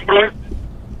doing?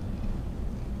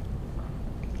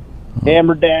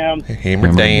 Hammer down. Hammer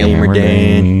down.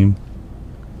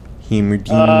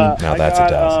 Now I that's a got,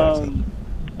 Dallas accent.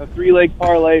 a 3-leg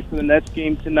parlay for the Nets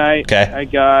game tonight. Okay. I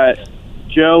got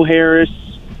Joe Harris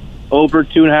over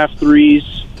 2.5 threes,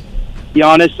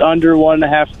 Giannis under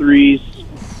 1.5 threes,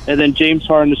 and then James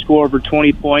Harden to score over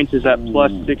 20 points is at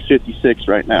plus 656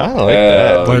 right now. I don't like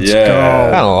that. Let's go.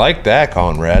 I don't like that,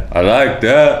 Conrad. I like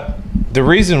that. The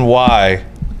reason why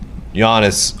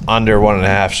Giannis under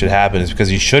 1.5 should happen is because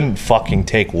he shouldn't fucking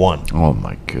take one. Oh,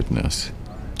 my goodness.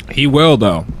 He will,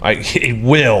 though. He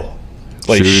will.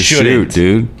 But he Shoot, shouldn't.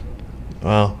 dude.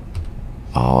 Well,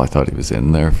 Oh, I thought he was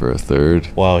in there for a third.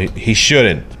 well, he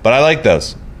shouldn't. But I like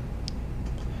those.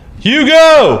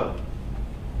 Hugo!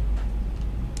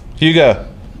 Hugo.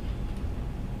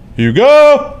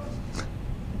 Hugo!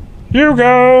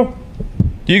 Hugo!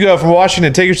 Hugo from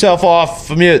Washington, take yourself off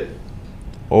of mute.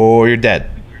 Or you're dead.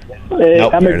 Hey,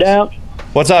 Nope, Hammer there it is. down.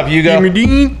 What's up, Hugo?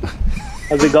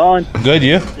 How's it going? Good,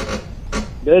 you?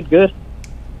 Good.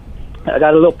 I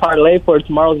got a little parlay for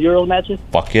tomorrow's Euro matches.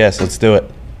 Fuck yes, let's do it.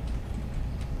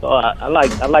 So I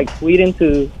like Sweden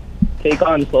to take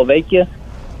on Slovakia.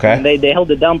 Okay. And they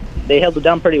held it down. They held it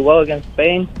down pretty well against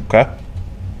Spain. Okay.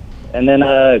 And then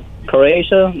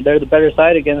Croatia, they're the better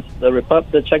side against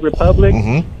the Czech Republic.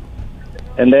 Mm-hmm.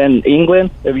 And then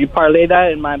England, if you parlay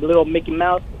that in my little Mickey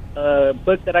Mouse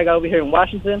book that I got over here in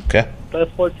Washington, Okay. plus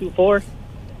 424.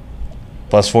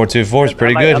 Plus 424 is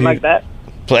pretty good. I like that.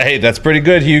 Hey, that's pretty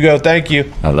good, Hugo. Thank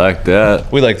you. I like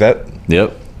that. We like that.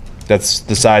 Yep. That's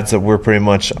the sides that we're pretty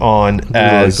much on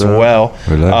as that. well.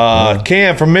 We like that.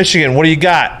 Cam from Michigan, what do you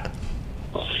got?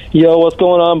 Yo, what's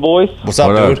going on, boys? What's up,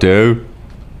 What up, dude?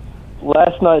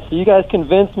 Last night, so you guys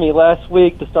convinced me last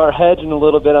week to start hedging a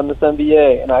little bit on this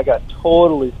NBA, and I got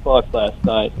totally fucked last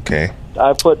night. Okay.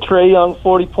 I put Trae Young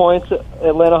 40 points,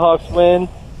 Atlanta Hawks win,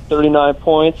 39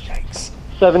 points.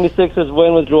 76ers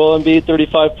win with Joel Embiid,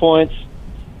 35 points.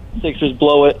 Sixers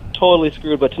blow it. Totally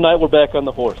screwed, but tonight we're back on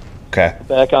the horse. Okay.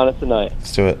 Back on it tonight.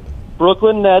 Let's do it.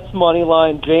 Brooklyn Nets money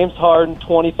line, James Harden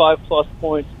 25-plus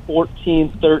points,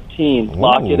 14-13.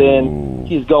 Lock it in.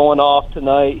 He's going off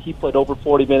tonight. He played over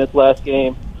 40 minutes last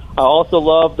game. I also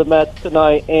love the Mets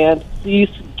tonight, and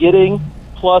Cease getting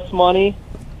plus money.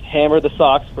 Hammer the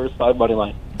Sox first 5 money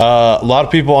line. A lot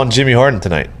of people on Jimmy Harden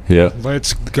tonight. Yeah.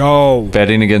 Let's go.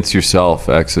 Betting against yourself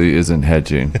actually isn't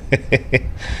hedging.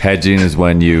 Hedging is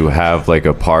when you have like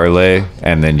a parlay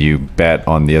and then you bet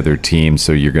on the other team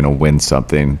so you're going to win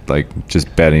something. Like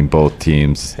just betting both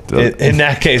teams. In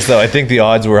that case, though, I think the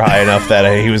odds were high enough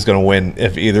that he was going to win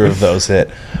if either of those hit.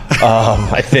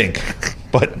 I think.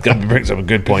 But that brings up a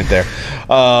good point there.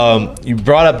 You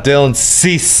brought up Dylan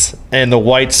Cease and the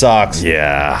White Sox.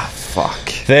 Yeah, fuck.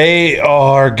 They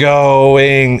are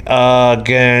going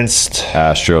against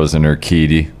Astros and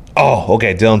Urquidy. Oh,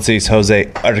 okay. Dylan Cease, Jose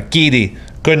Urquidy.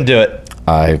 Couldn't do it.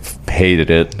 I've hated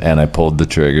it, and I pulled the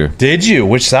trigger. Did you?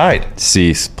 Which side?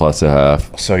 Cease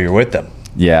 +0.5. So you're with them.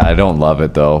 Yeah, I don't love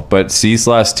it, though. But Cease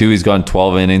last 2, he's gone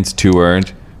 12 innings, 2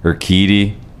 earned.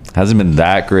 Urquidy hasn't been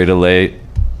that great of late.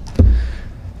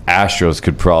 Astros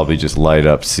could probably just light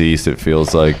up Cease, it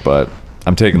feels like, but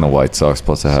I'm taking the White Sox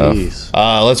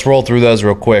 +0.5. Let's roll through those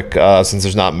real quick since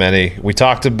there's not many. We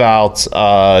talked about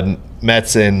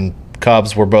Mets and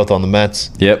Cubs. We're both on the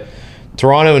Mets. Yep.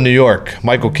 Toronto and New York.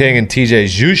 Michael King and TJ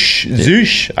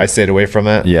Zeusch. I stayed away from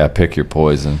that. Yeah, pick your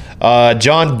poison.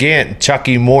 John Gant,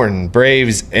 Chucky Morton,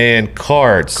 Braves and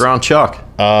Cards. Ground Chuck.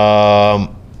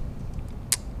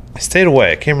 I stayed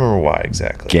away. I can't remember why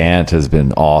exactly. Gant has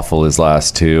been awful his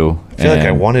last 2. I feel like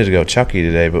I wanted to go Chucky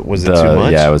today, but was it too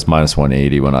much? Yeah, it was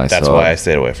 -180 when I saw it. That's why I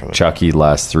stayed away from it. Chucky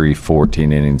last 3,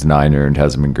 14 innings, 9 earned,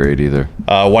 hasn't been great either.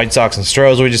 White Sox and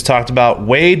Stros we just talked about.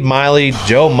 Wade Miley,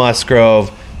 Joe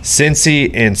Musgrove,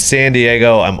 Cincy and San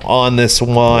Diego. I'm on this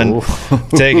one.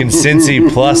 Taking Cincy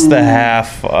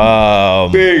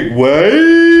 +0.5. Big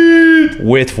Wade.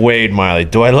 With Wade Miley.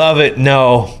 Do I love it?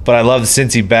 No. But I love the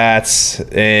Cincy bats.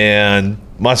 And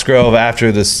Musgrove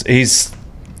after this, he's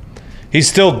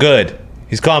still good.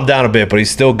 He's calmed down a bit, but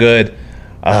he's still good.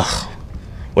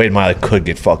 Wade Miley could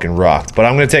get fucking rocked. But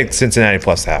I'm going to take Cincinnati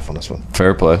 +0.5 on this one.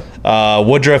 Fair play.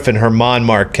 Woodruff and Herman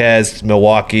Marquez,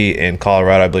 Milwaukee and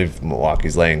Colorado. I believe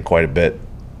Milwaukee's laying quite a bit.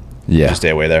 Yeah. Just stay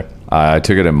away there. I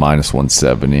took it at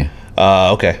 -170.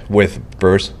 Okay. With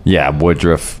Brewers? Yeah,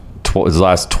 Woodruff. His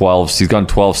last 12, he's gone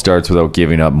 12 starts without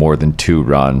giving up more than 2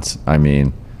 runs. I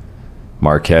mean,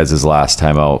 Marquez's last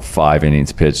time out, 5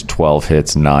 innings pitched, 12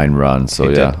 hits, 9 runs. So,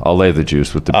 yeah, I'll lay the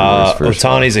juice with the Brewers first.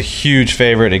 Ohtani's a huge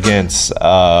favorite against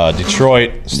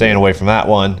Detroit. Staying away from that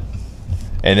one.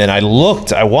 And then I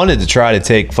wanted to try to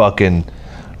take fucking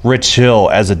Rich Hill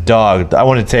as a dog. I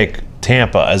wanted to take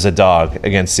Tampa as a dog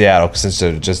against Seattle since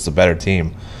they're just a better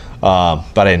team. But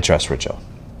I didn't trust Rich Hill.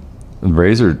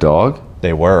 Rays are a dog?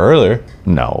 They were earlier.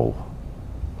 No.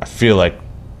 I feel like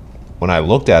when I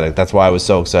looked at it, that's why I was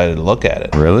so excited to look at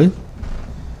it. Really?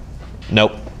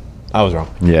 Nope. I was wrong.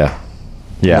 Yeah.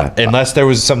 Yeah. Unless there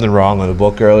was something wrong with the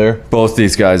book earlier. Both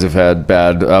these guys have had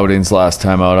bad outings last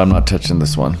time out. I'm not touching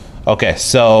this one. Okay,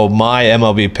 so my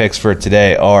MLB picks for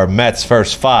today are Mets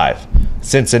first 5,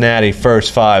 Cincinnati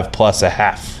first 5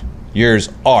 +0.5. Yours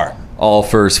are? All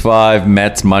first 5,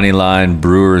 Mets money line,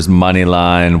 Brewers money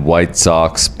line, White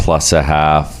Sox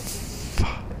 +0.5.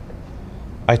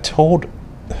 I told...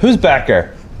 Who's back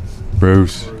there?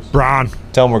 Bruce. Braun.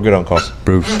 Tell them we're good on calls.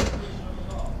 Bruce.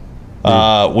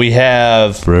 We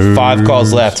have 5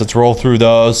 calls left. Let's roll through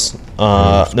those.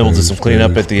 Then we'll do some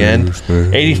cleanup at the end.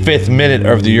 85th minute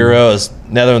of the Euros.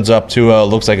 Netherlands up 2-0.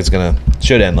 Looks like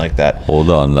should end like that. Hold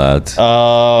on, lads.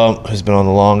 Who's been on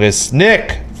the longest?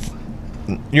 Nick!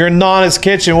 You're in Nana's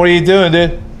kitchen. What are you doing,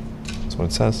 dude? That's what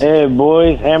it says. Hey,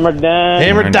 boys. Hammer down.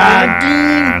 Hammer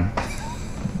down.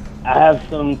 I have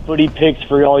some footy picks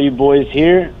for all you boys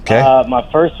here. Okay. My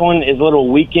first one is a little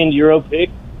weekend Euro pick.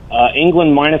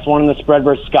 England -1 in the spread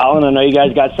versus Scotland. I know you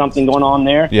guys got something going on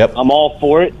there. Yep. I'm all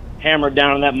for it. Hammer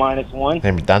down on that -1.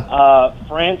 Hammer down.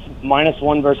 France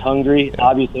 -1 versus Hungary. Yeah.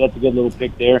 Obviously, that's a good little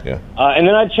pick there. Yeah. And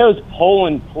then I chose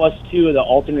Poland +2 of the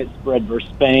alternate spread versus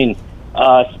Spain.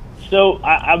 So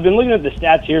I've been looking at the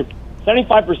stats here.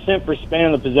 75% for Spain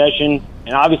on the possession,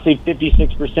 and obviously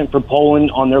 56% for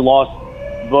Poland on their loss.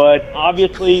 But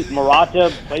obviously,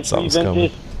 Morata plays for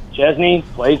Juventus. Chesney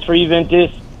plays for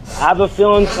Juventus. I have a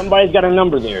feeling somebody's got a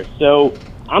number there. So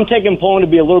I'm taking Poland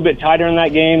to be a little bit tighter in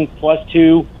that game,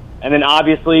 +2. And then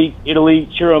obviously, Italy,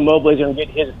 Ciro Immobile is going to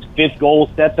get his 5th goal,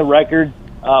 set the record.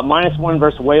 -1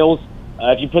 versus Wales.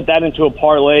 If you put that into a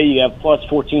parlay, you have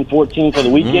 +14-14 for the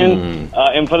weekend.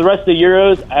 And for the rest of the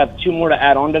Euros, I have 2 more to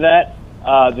add on to that.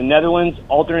 The Netherlands,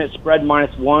 alternate spread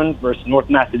 -1 versus North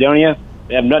Macedonia.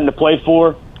 They have nothing to play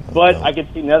for, but I could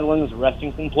see Netherlands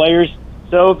resting some players.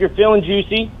 So if you're feeling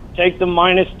juicy, take the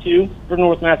 -2 for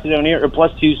North Macedonia, or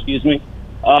 +2, excuse me.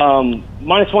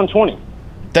 -120.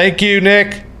 Thank you,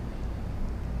 Nick.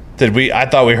 I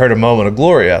thought we heard a moment of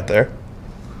glory out there.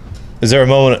 Is there a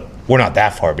moment? We're not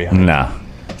that far behind. Nah.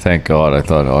 Thank God. I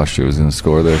thought Austria was going to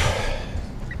score there.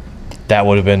 That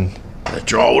would have been. That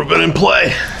draw would have been in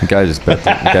play. The guy just bet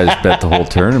the whole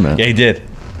tournament. Yeah, he did.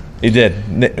 He did.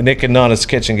 Nick and Nana's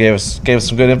Kitchen gave us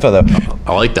some good info though.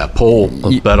 I like that poll.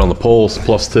 Let's bet on the polls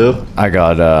 +2.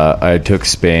 I took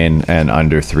Spain and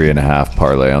under 3.5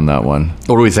 parlay on that one.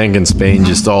 What are we thinking? Spain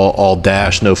just all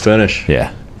dash, no finish.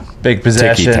 Yeah. Big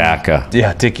possession. Tiki-taka.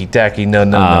 Yeah, tiki-taki,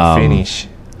 no finish.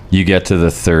 You get to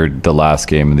the last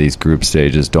game of these group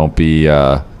stages. Don't be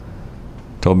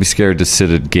scared to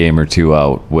sit a game or two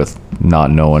out with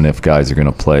not knowing if guys are going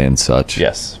to play and such.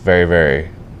 Yes, very, very,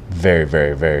 very,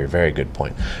 very, very, very good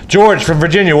point. George from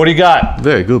Virginia, what do you got?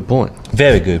 Very good point.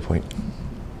 Very good point.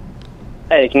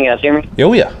 Hey, can you guys hear me?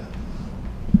 Oh, yeah.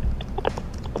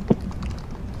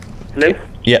 Hello?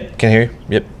 Yep, can hear you.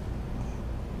 Yep.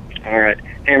 All right.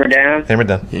 Hammer down. Hammer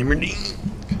down. Hammer down.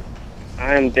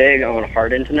 I'm big on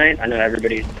Harden tonight. I know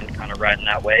everybody's been kind of riding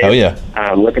that wave. Oh, yeah.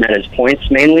 Looking at his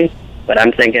points mainly, but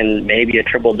I'm thinking maybe a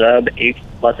triple dub, 8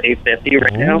 plus 850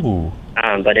 right now.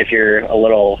 But if you're a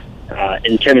little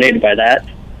intimidated by that,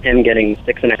 him getting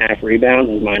 6.5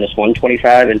 rebounds is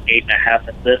 -125 and 8.5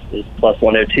 assists is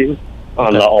 +102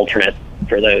 on the alternate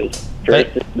for those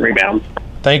rebounds.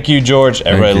 Thank you, George.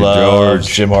 Everybody loves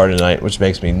Jim Harden tonight, which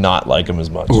makes me not like him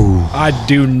as much. I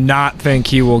do not think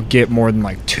he will get more than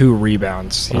like 2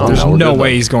 rebounds. There's no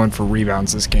way he's going for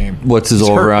rebounds this game. What's his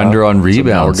over-under on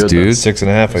rebounds, dude?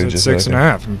 6.5. I It's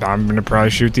 6.5. I'm going to probably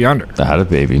shoot the under. That a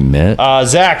baby mitt.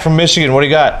 Zach from Michigan, what do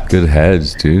you got? Good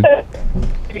heads, dude. Yeah,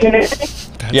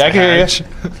 I can hear you.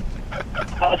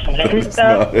 I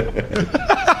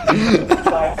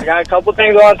got a couple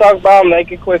things I want to talk about. I'll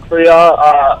make it quick for y'all.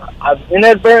 I've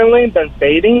inadvertently been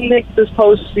fading Nick this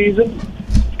postseason.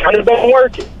 It's kind of been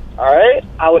working. All right,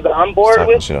 I was on board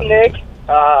with Nick.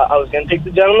 I was going to take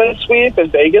the gentleman's sweep,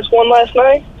 and Vegas won last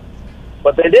night,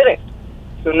 but they didn't.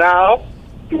 So now,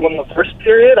 we won the first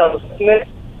period. I was Nick,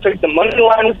 took the money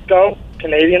line with Gump.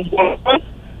 Canadians won.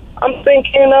 I'm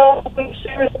thinking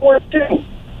series 4-2.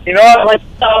 You know, I like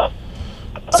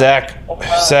Zach,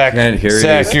 Can't hear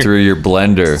Zach, you through your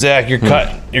blender. Zach, you're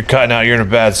cutting out. You're in a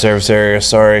bad service area.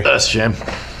 Sorry. That's a shame.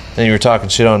 And you were talking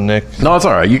shit on Nick. No, it's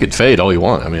all right. You could fade all you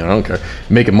want. I mean, I don't care.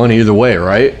 Making money either way,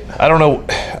 right? I don't know.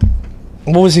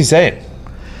 What was he saying?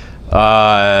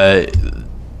 I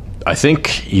think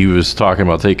he was talking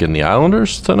about taking the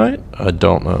Islanders tonight. I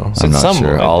don't know. I'm not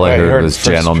sure. All I heard was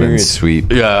gentleman's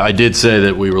sweep. Yeah, I did say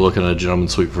that we were looking at a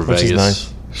gentleman's sweep for Which Vegas. is nice.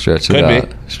 Stretch it Could out.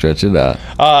 be. Stretch it out.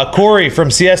 Corey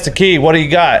from Siesta Key, what do you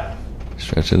got?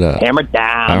 Stretch it out. Hammer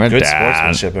down. Hammer Good down.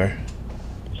 sportsmanship there.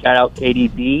 Shout out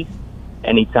KDB.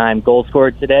 Anytime goal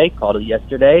scored today. Called it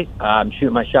yesterday. I'm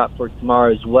shooting my shot for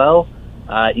tomorrow as well.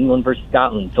 England versus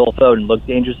Scotland. Phil Foden looked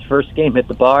dangerous first game. Hit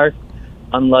the bar.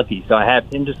 Unlucky. So I have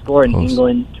him to score and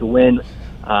England to win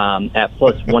at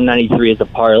 +193 as a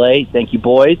parlay. Thank you,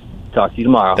 boys. Talk to you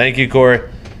tomorrow. Thank you, Corey.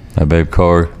 Hi, babe,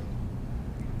 Corey.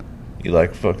 You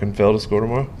like fucking Phil to score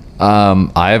tomorrow?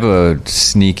 I have a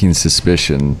sneaking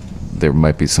suspicion there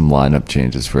might be some lineup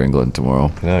changes for England tomorrow.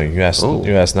 No, you asked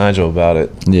Nigel about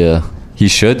it. Yeah. He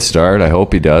should start. I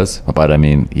hope he does. But, I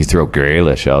mean, you throw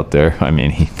Grealish out there. I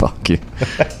mean, he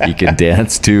can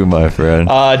dance too, my friend.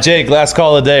 Jake, last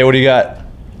call of the day. What do you got?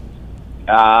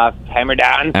 Hammer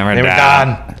down. Hammer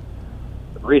down.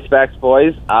 Respects,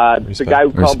 boys. The guy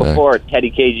who called before,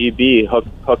 Teddy KGB,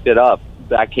 hooked it up.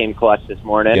 That came clutch this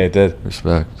morning. Yeah, it did.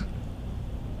 Respect.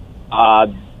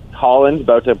 Holland's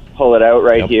about to pull it out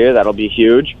right here. That'll be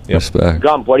huge. Respect.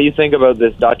 Gump, what do you think about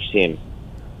this Dutch team?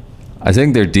 I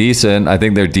think they're decent. I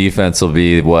think their defense will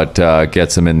be what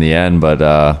gets them in the end, but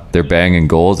they're banging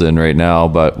goals in right now.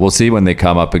 But we'll see when they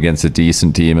come up against a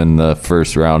decent team in the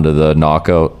first round of the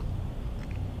knockout.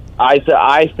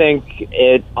 I think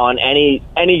it on any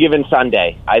given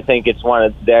Sunday. I think it's one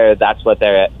of their. That's what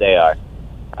they are.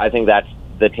 I think that's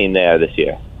the team they are this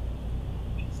year.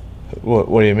 What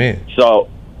do you mean? So,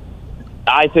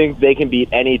 I think they can beat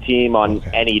any team on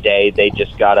any day. They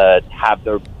just gotta have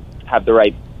the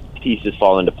right pieces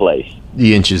fall into place.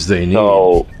 The inches they need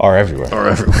are everywhere.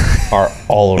 Are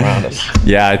all around us.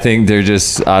 Yeah, I think they're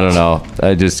just, I don't know,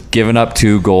 just giving up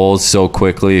 2 goals so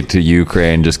quickly to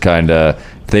Ukraine. Just kind of,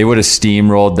 if they would have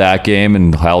steamrolled that game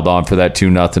and held on for that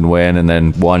 2-0 win and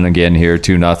then won again here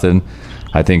 2-0,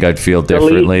 I think I'd feel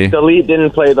differently. The lead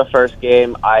didn't play the first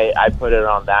game. I put it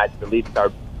on that.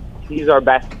 He's our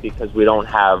best because we don't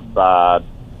have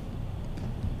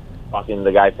fucking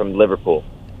the guy from Liverpool.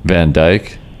 Van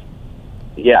Dijk.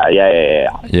 Yeah.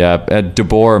 Yeah, De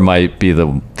Boer might be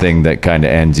the thing that kind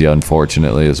of ends you,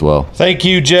 unfortunately, as well. Thank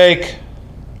you, Jake.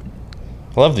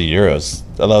 I love the Euros.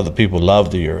 I love the people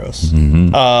love the Euros.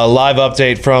 Live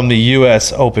update from the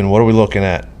U.S. Open. What are we looking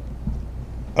at?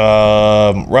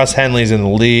 Russ Henley's in the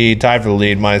lead, tied for the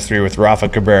lead, -3 with Rafa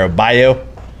Cabrera Bayo.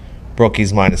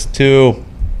 Brookie's -2.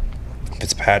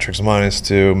 Fitzpatrick's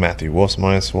 -2. Matthew Wolf's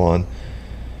 -1.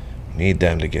 Need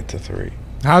them to get to 3.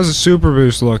 How's the Super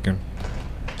Boost looking?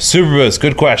 Super Boost,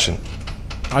 good question.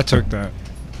 I took that.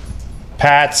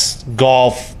 Pat's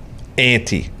golf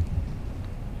ante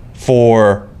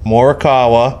for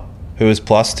Morikawa, who is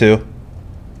 +2.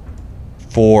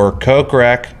 For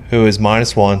Kokrak, who is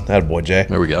 -1. That boy, Jay.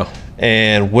 There we go.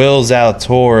 And Will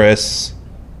Zalatoris,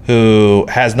 who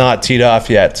has not teed off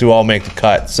yet, to all make the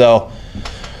cut. So,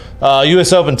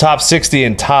 U.S. Open top 60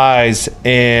 in ties,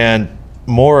 and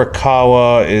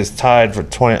Morikawa is tied for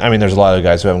 20. I mean, there's a lot of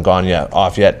guys who haven't gone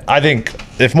off yet. I think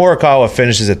if Morikawa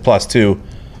finishes at +2,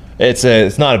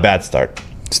 it's not a bad start.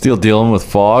 Still dealing with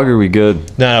fog? Or are we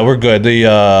good? No, we're good.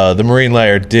 The marine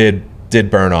layer did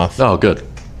burn off. Oh, good.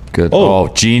 Good. Oh,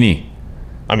 Genie.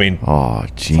 I mean,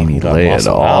 Genie, lay it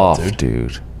off,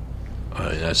 dude.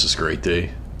 That's just a great day.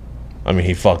 I mean,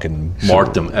 he fucking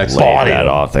marked him. Laid that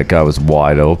off. That guy was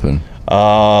wide open.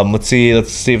 Let's see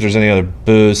if there's any other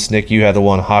boosts. Nick, you had the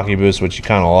one hockey boost, which you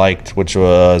kind of liked, which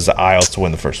was Isles to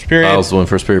win the first period. Isles to win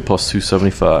first period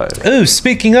 +275. Oh,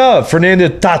 speaking of Fernando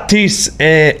Tatis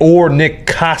or Nick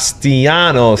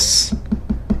Castellanos,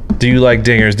 do you like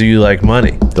dingers? Do you like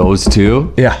money? Those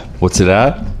two? Yeah. What's it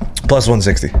at?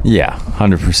 +160. Yeah,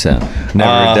 100%. Never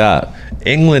heard that.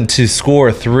 England to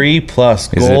score 3+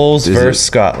 goals versus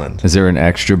Scotland. Is there an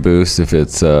extra boost if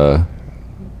it's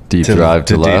deep drive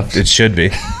to left? It should be.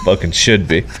 Fucking should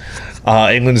be.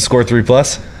 England to score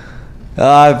 3+?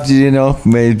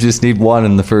 Maybe just need one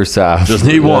in the first half. Just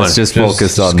need one. Let's just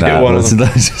focus on that.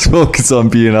 Let's just focus on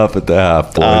being up at the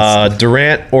half, boys.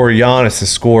 Durant or Giannis to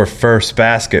score first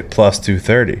basket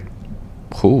 +230.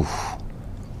 Ooh.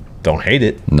 Don't hate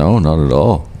it. No, not at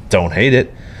all. Don't hate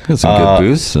it. Got some good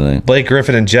boosts tonight. Blake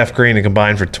Griffin and Jeff Green to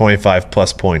combine for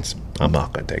 25+ points. I'm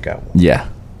not going to take out one.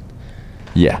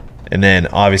 Yeah. And then,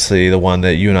 obviously, the one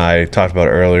that you and I talked about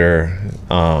earlier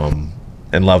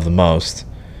and love the most,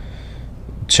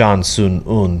 Chan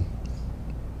Sun-un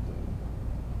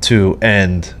to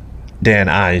end Dan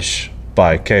Aish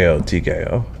by KO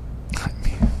TKO.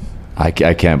 I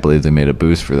can't believe they made a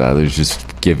boost for that. They're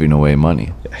just giving away money.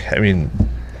 I mean,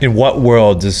 in what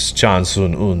world does Chan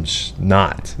Sun-un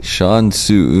not? Chan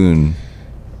Sun-un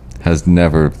has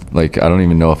never, I don't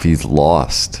even know if he's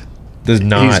lost. Does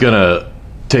not. He's going to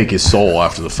take his soul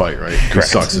after the fight, right? He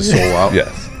sucks his soul out.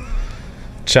 Yes.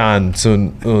 Chan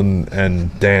Sun-un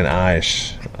and Dan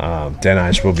Aish. Dan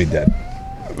Aish will be dead.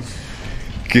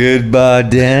 Goodbye,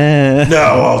 Dan.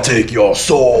 Now I'll take your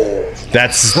soul.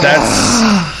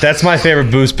 That's my favorite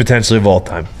boost potentially of all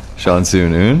time. Chan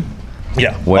Sun-un?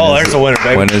 Yeah. There's a winner,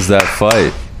 baby. When is that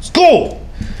fight? School.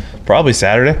 Probably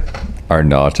Saturday.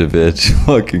 Arnautovic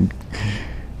fucking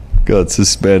got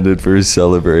suspended for his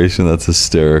celebration. That's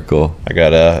hysterical. I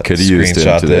gotta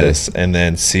screenshot this and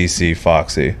then CC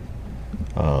Foxy.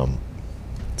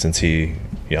 Since he,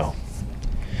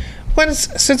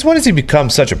 since when has he become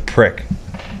such a prick?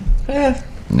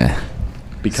 Nah.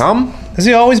 Become? Has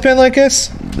he always been like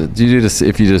this?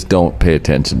 If you just don't pay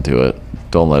attention to it,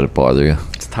 don't let it bother you.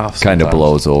 It's tough. Kind of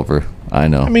blows over. I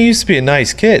know. I mean, he used to be a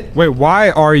nice kid. Wait,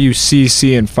 why are you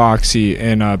CC and Foxy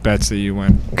in bets that you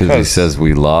win? Because he says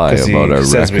we lie about our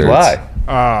records. Says we lie.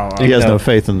 He has no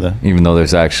faith in the. Even though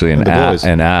there's actually an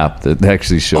app that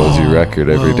actually shows your record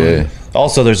every day.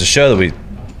 Also, there's a show that we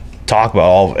talk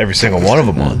about every single one of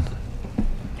them on.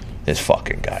 This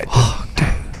fucking guy.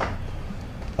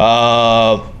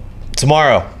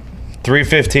 Tomorrow,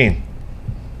 3:15.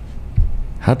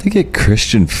 How'd they get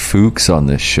Christian Fuchs on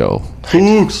this show?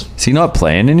 Fuchs. Is he not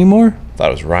playing anymore? Thought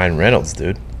it was Ryan Reynolds,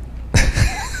 dude.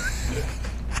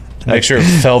 Make sure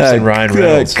Phelps and Ryan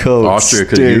Reynolds. Austria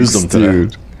could have used them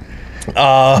today.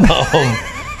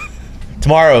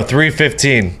 Tomorrow,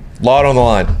 3:15. Lot on the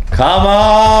line. Come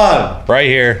on! Right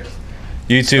here.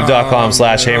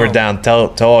 YouTube.com/hammerdown.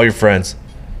 Tell all your friends.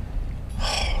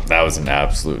 That was an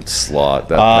absolute slot.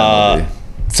 That penalty.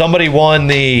 Somebody won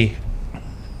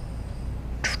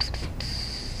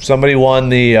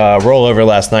the rollover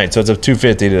last night, so it's up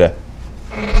 250 today.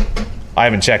 I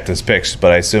haven't checked his picks,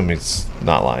 but I assume it's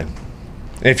not lying.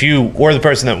 If you were the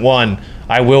person that won,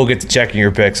 I will get to checking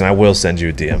your picks and I will send you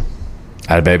a DM.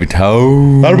 Atta baby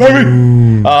toe. Atta baby.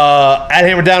 At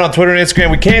Hammer Down on Twitter and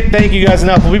Instagram. We can't thank you guys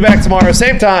enough. We'll be back tomorrow,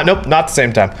 same time. Nope, not the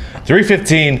same time.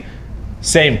 3:15,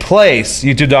 same place.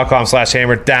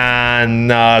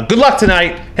 YouTube.com/hammerdown. Good luck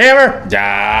tonight, Hammer.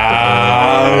 Down.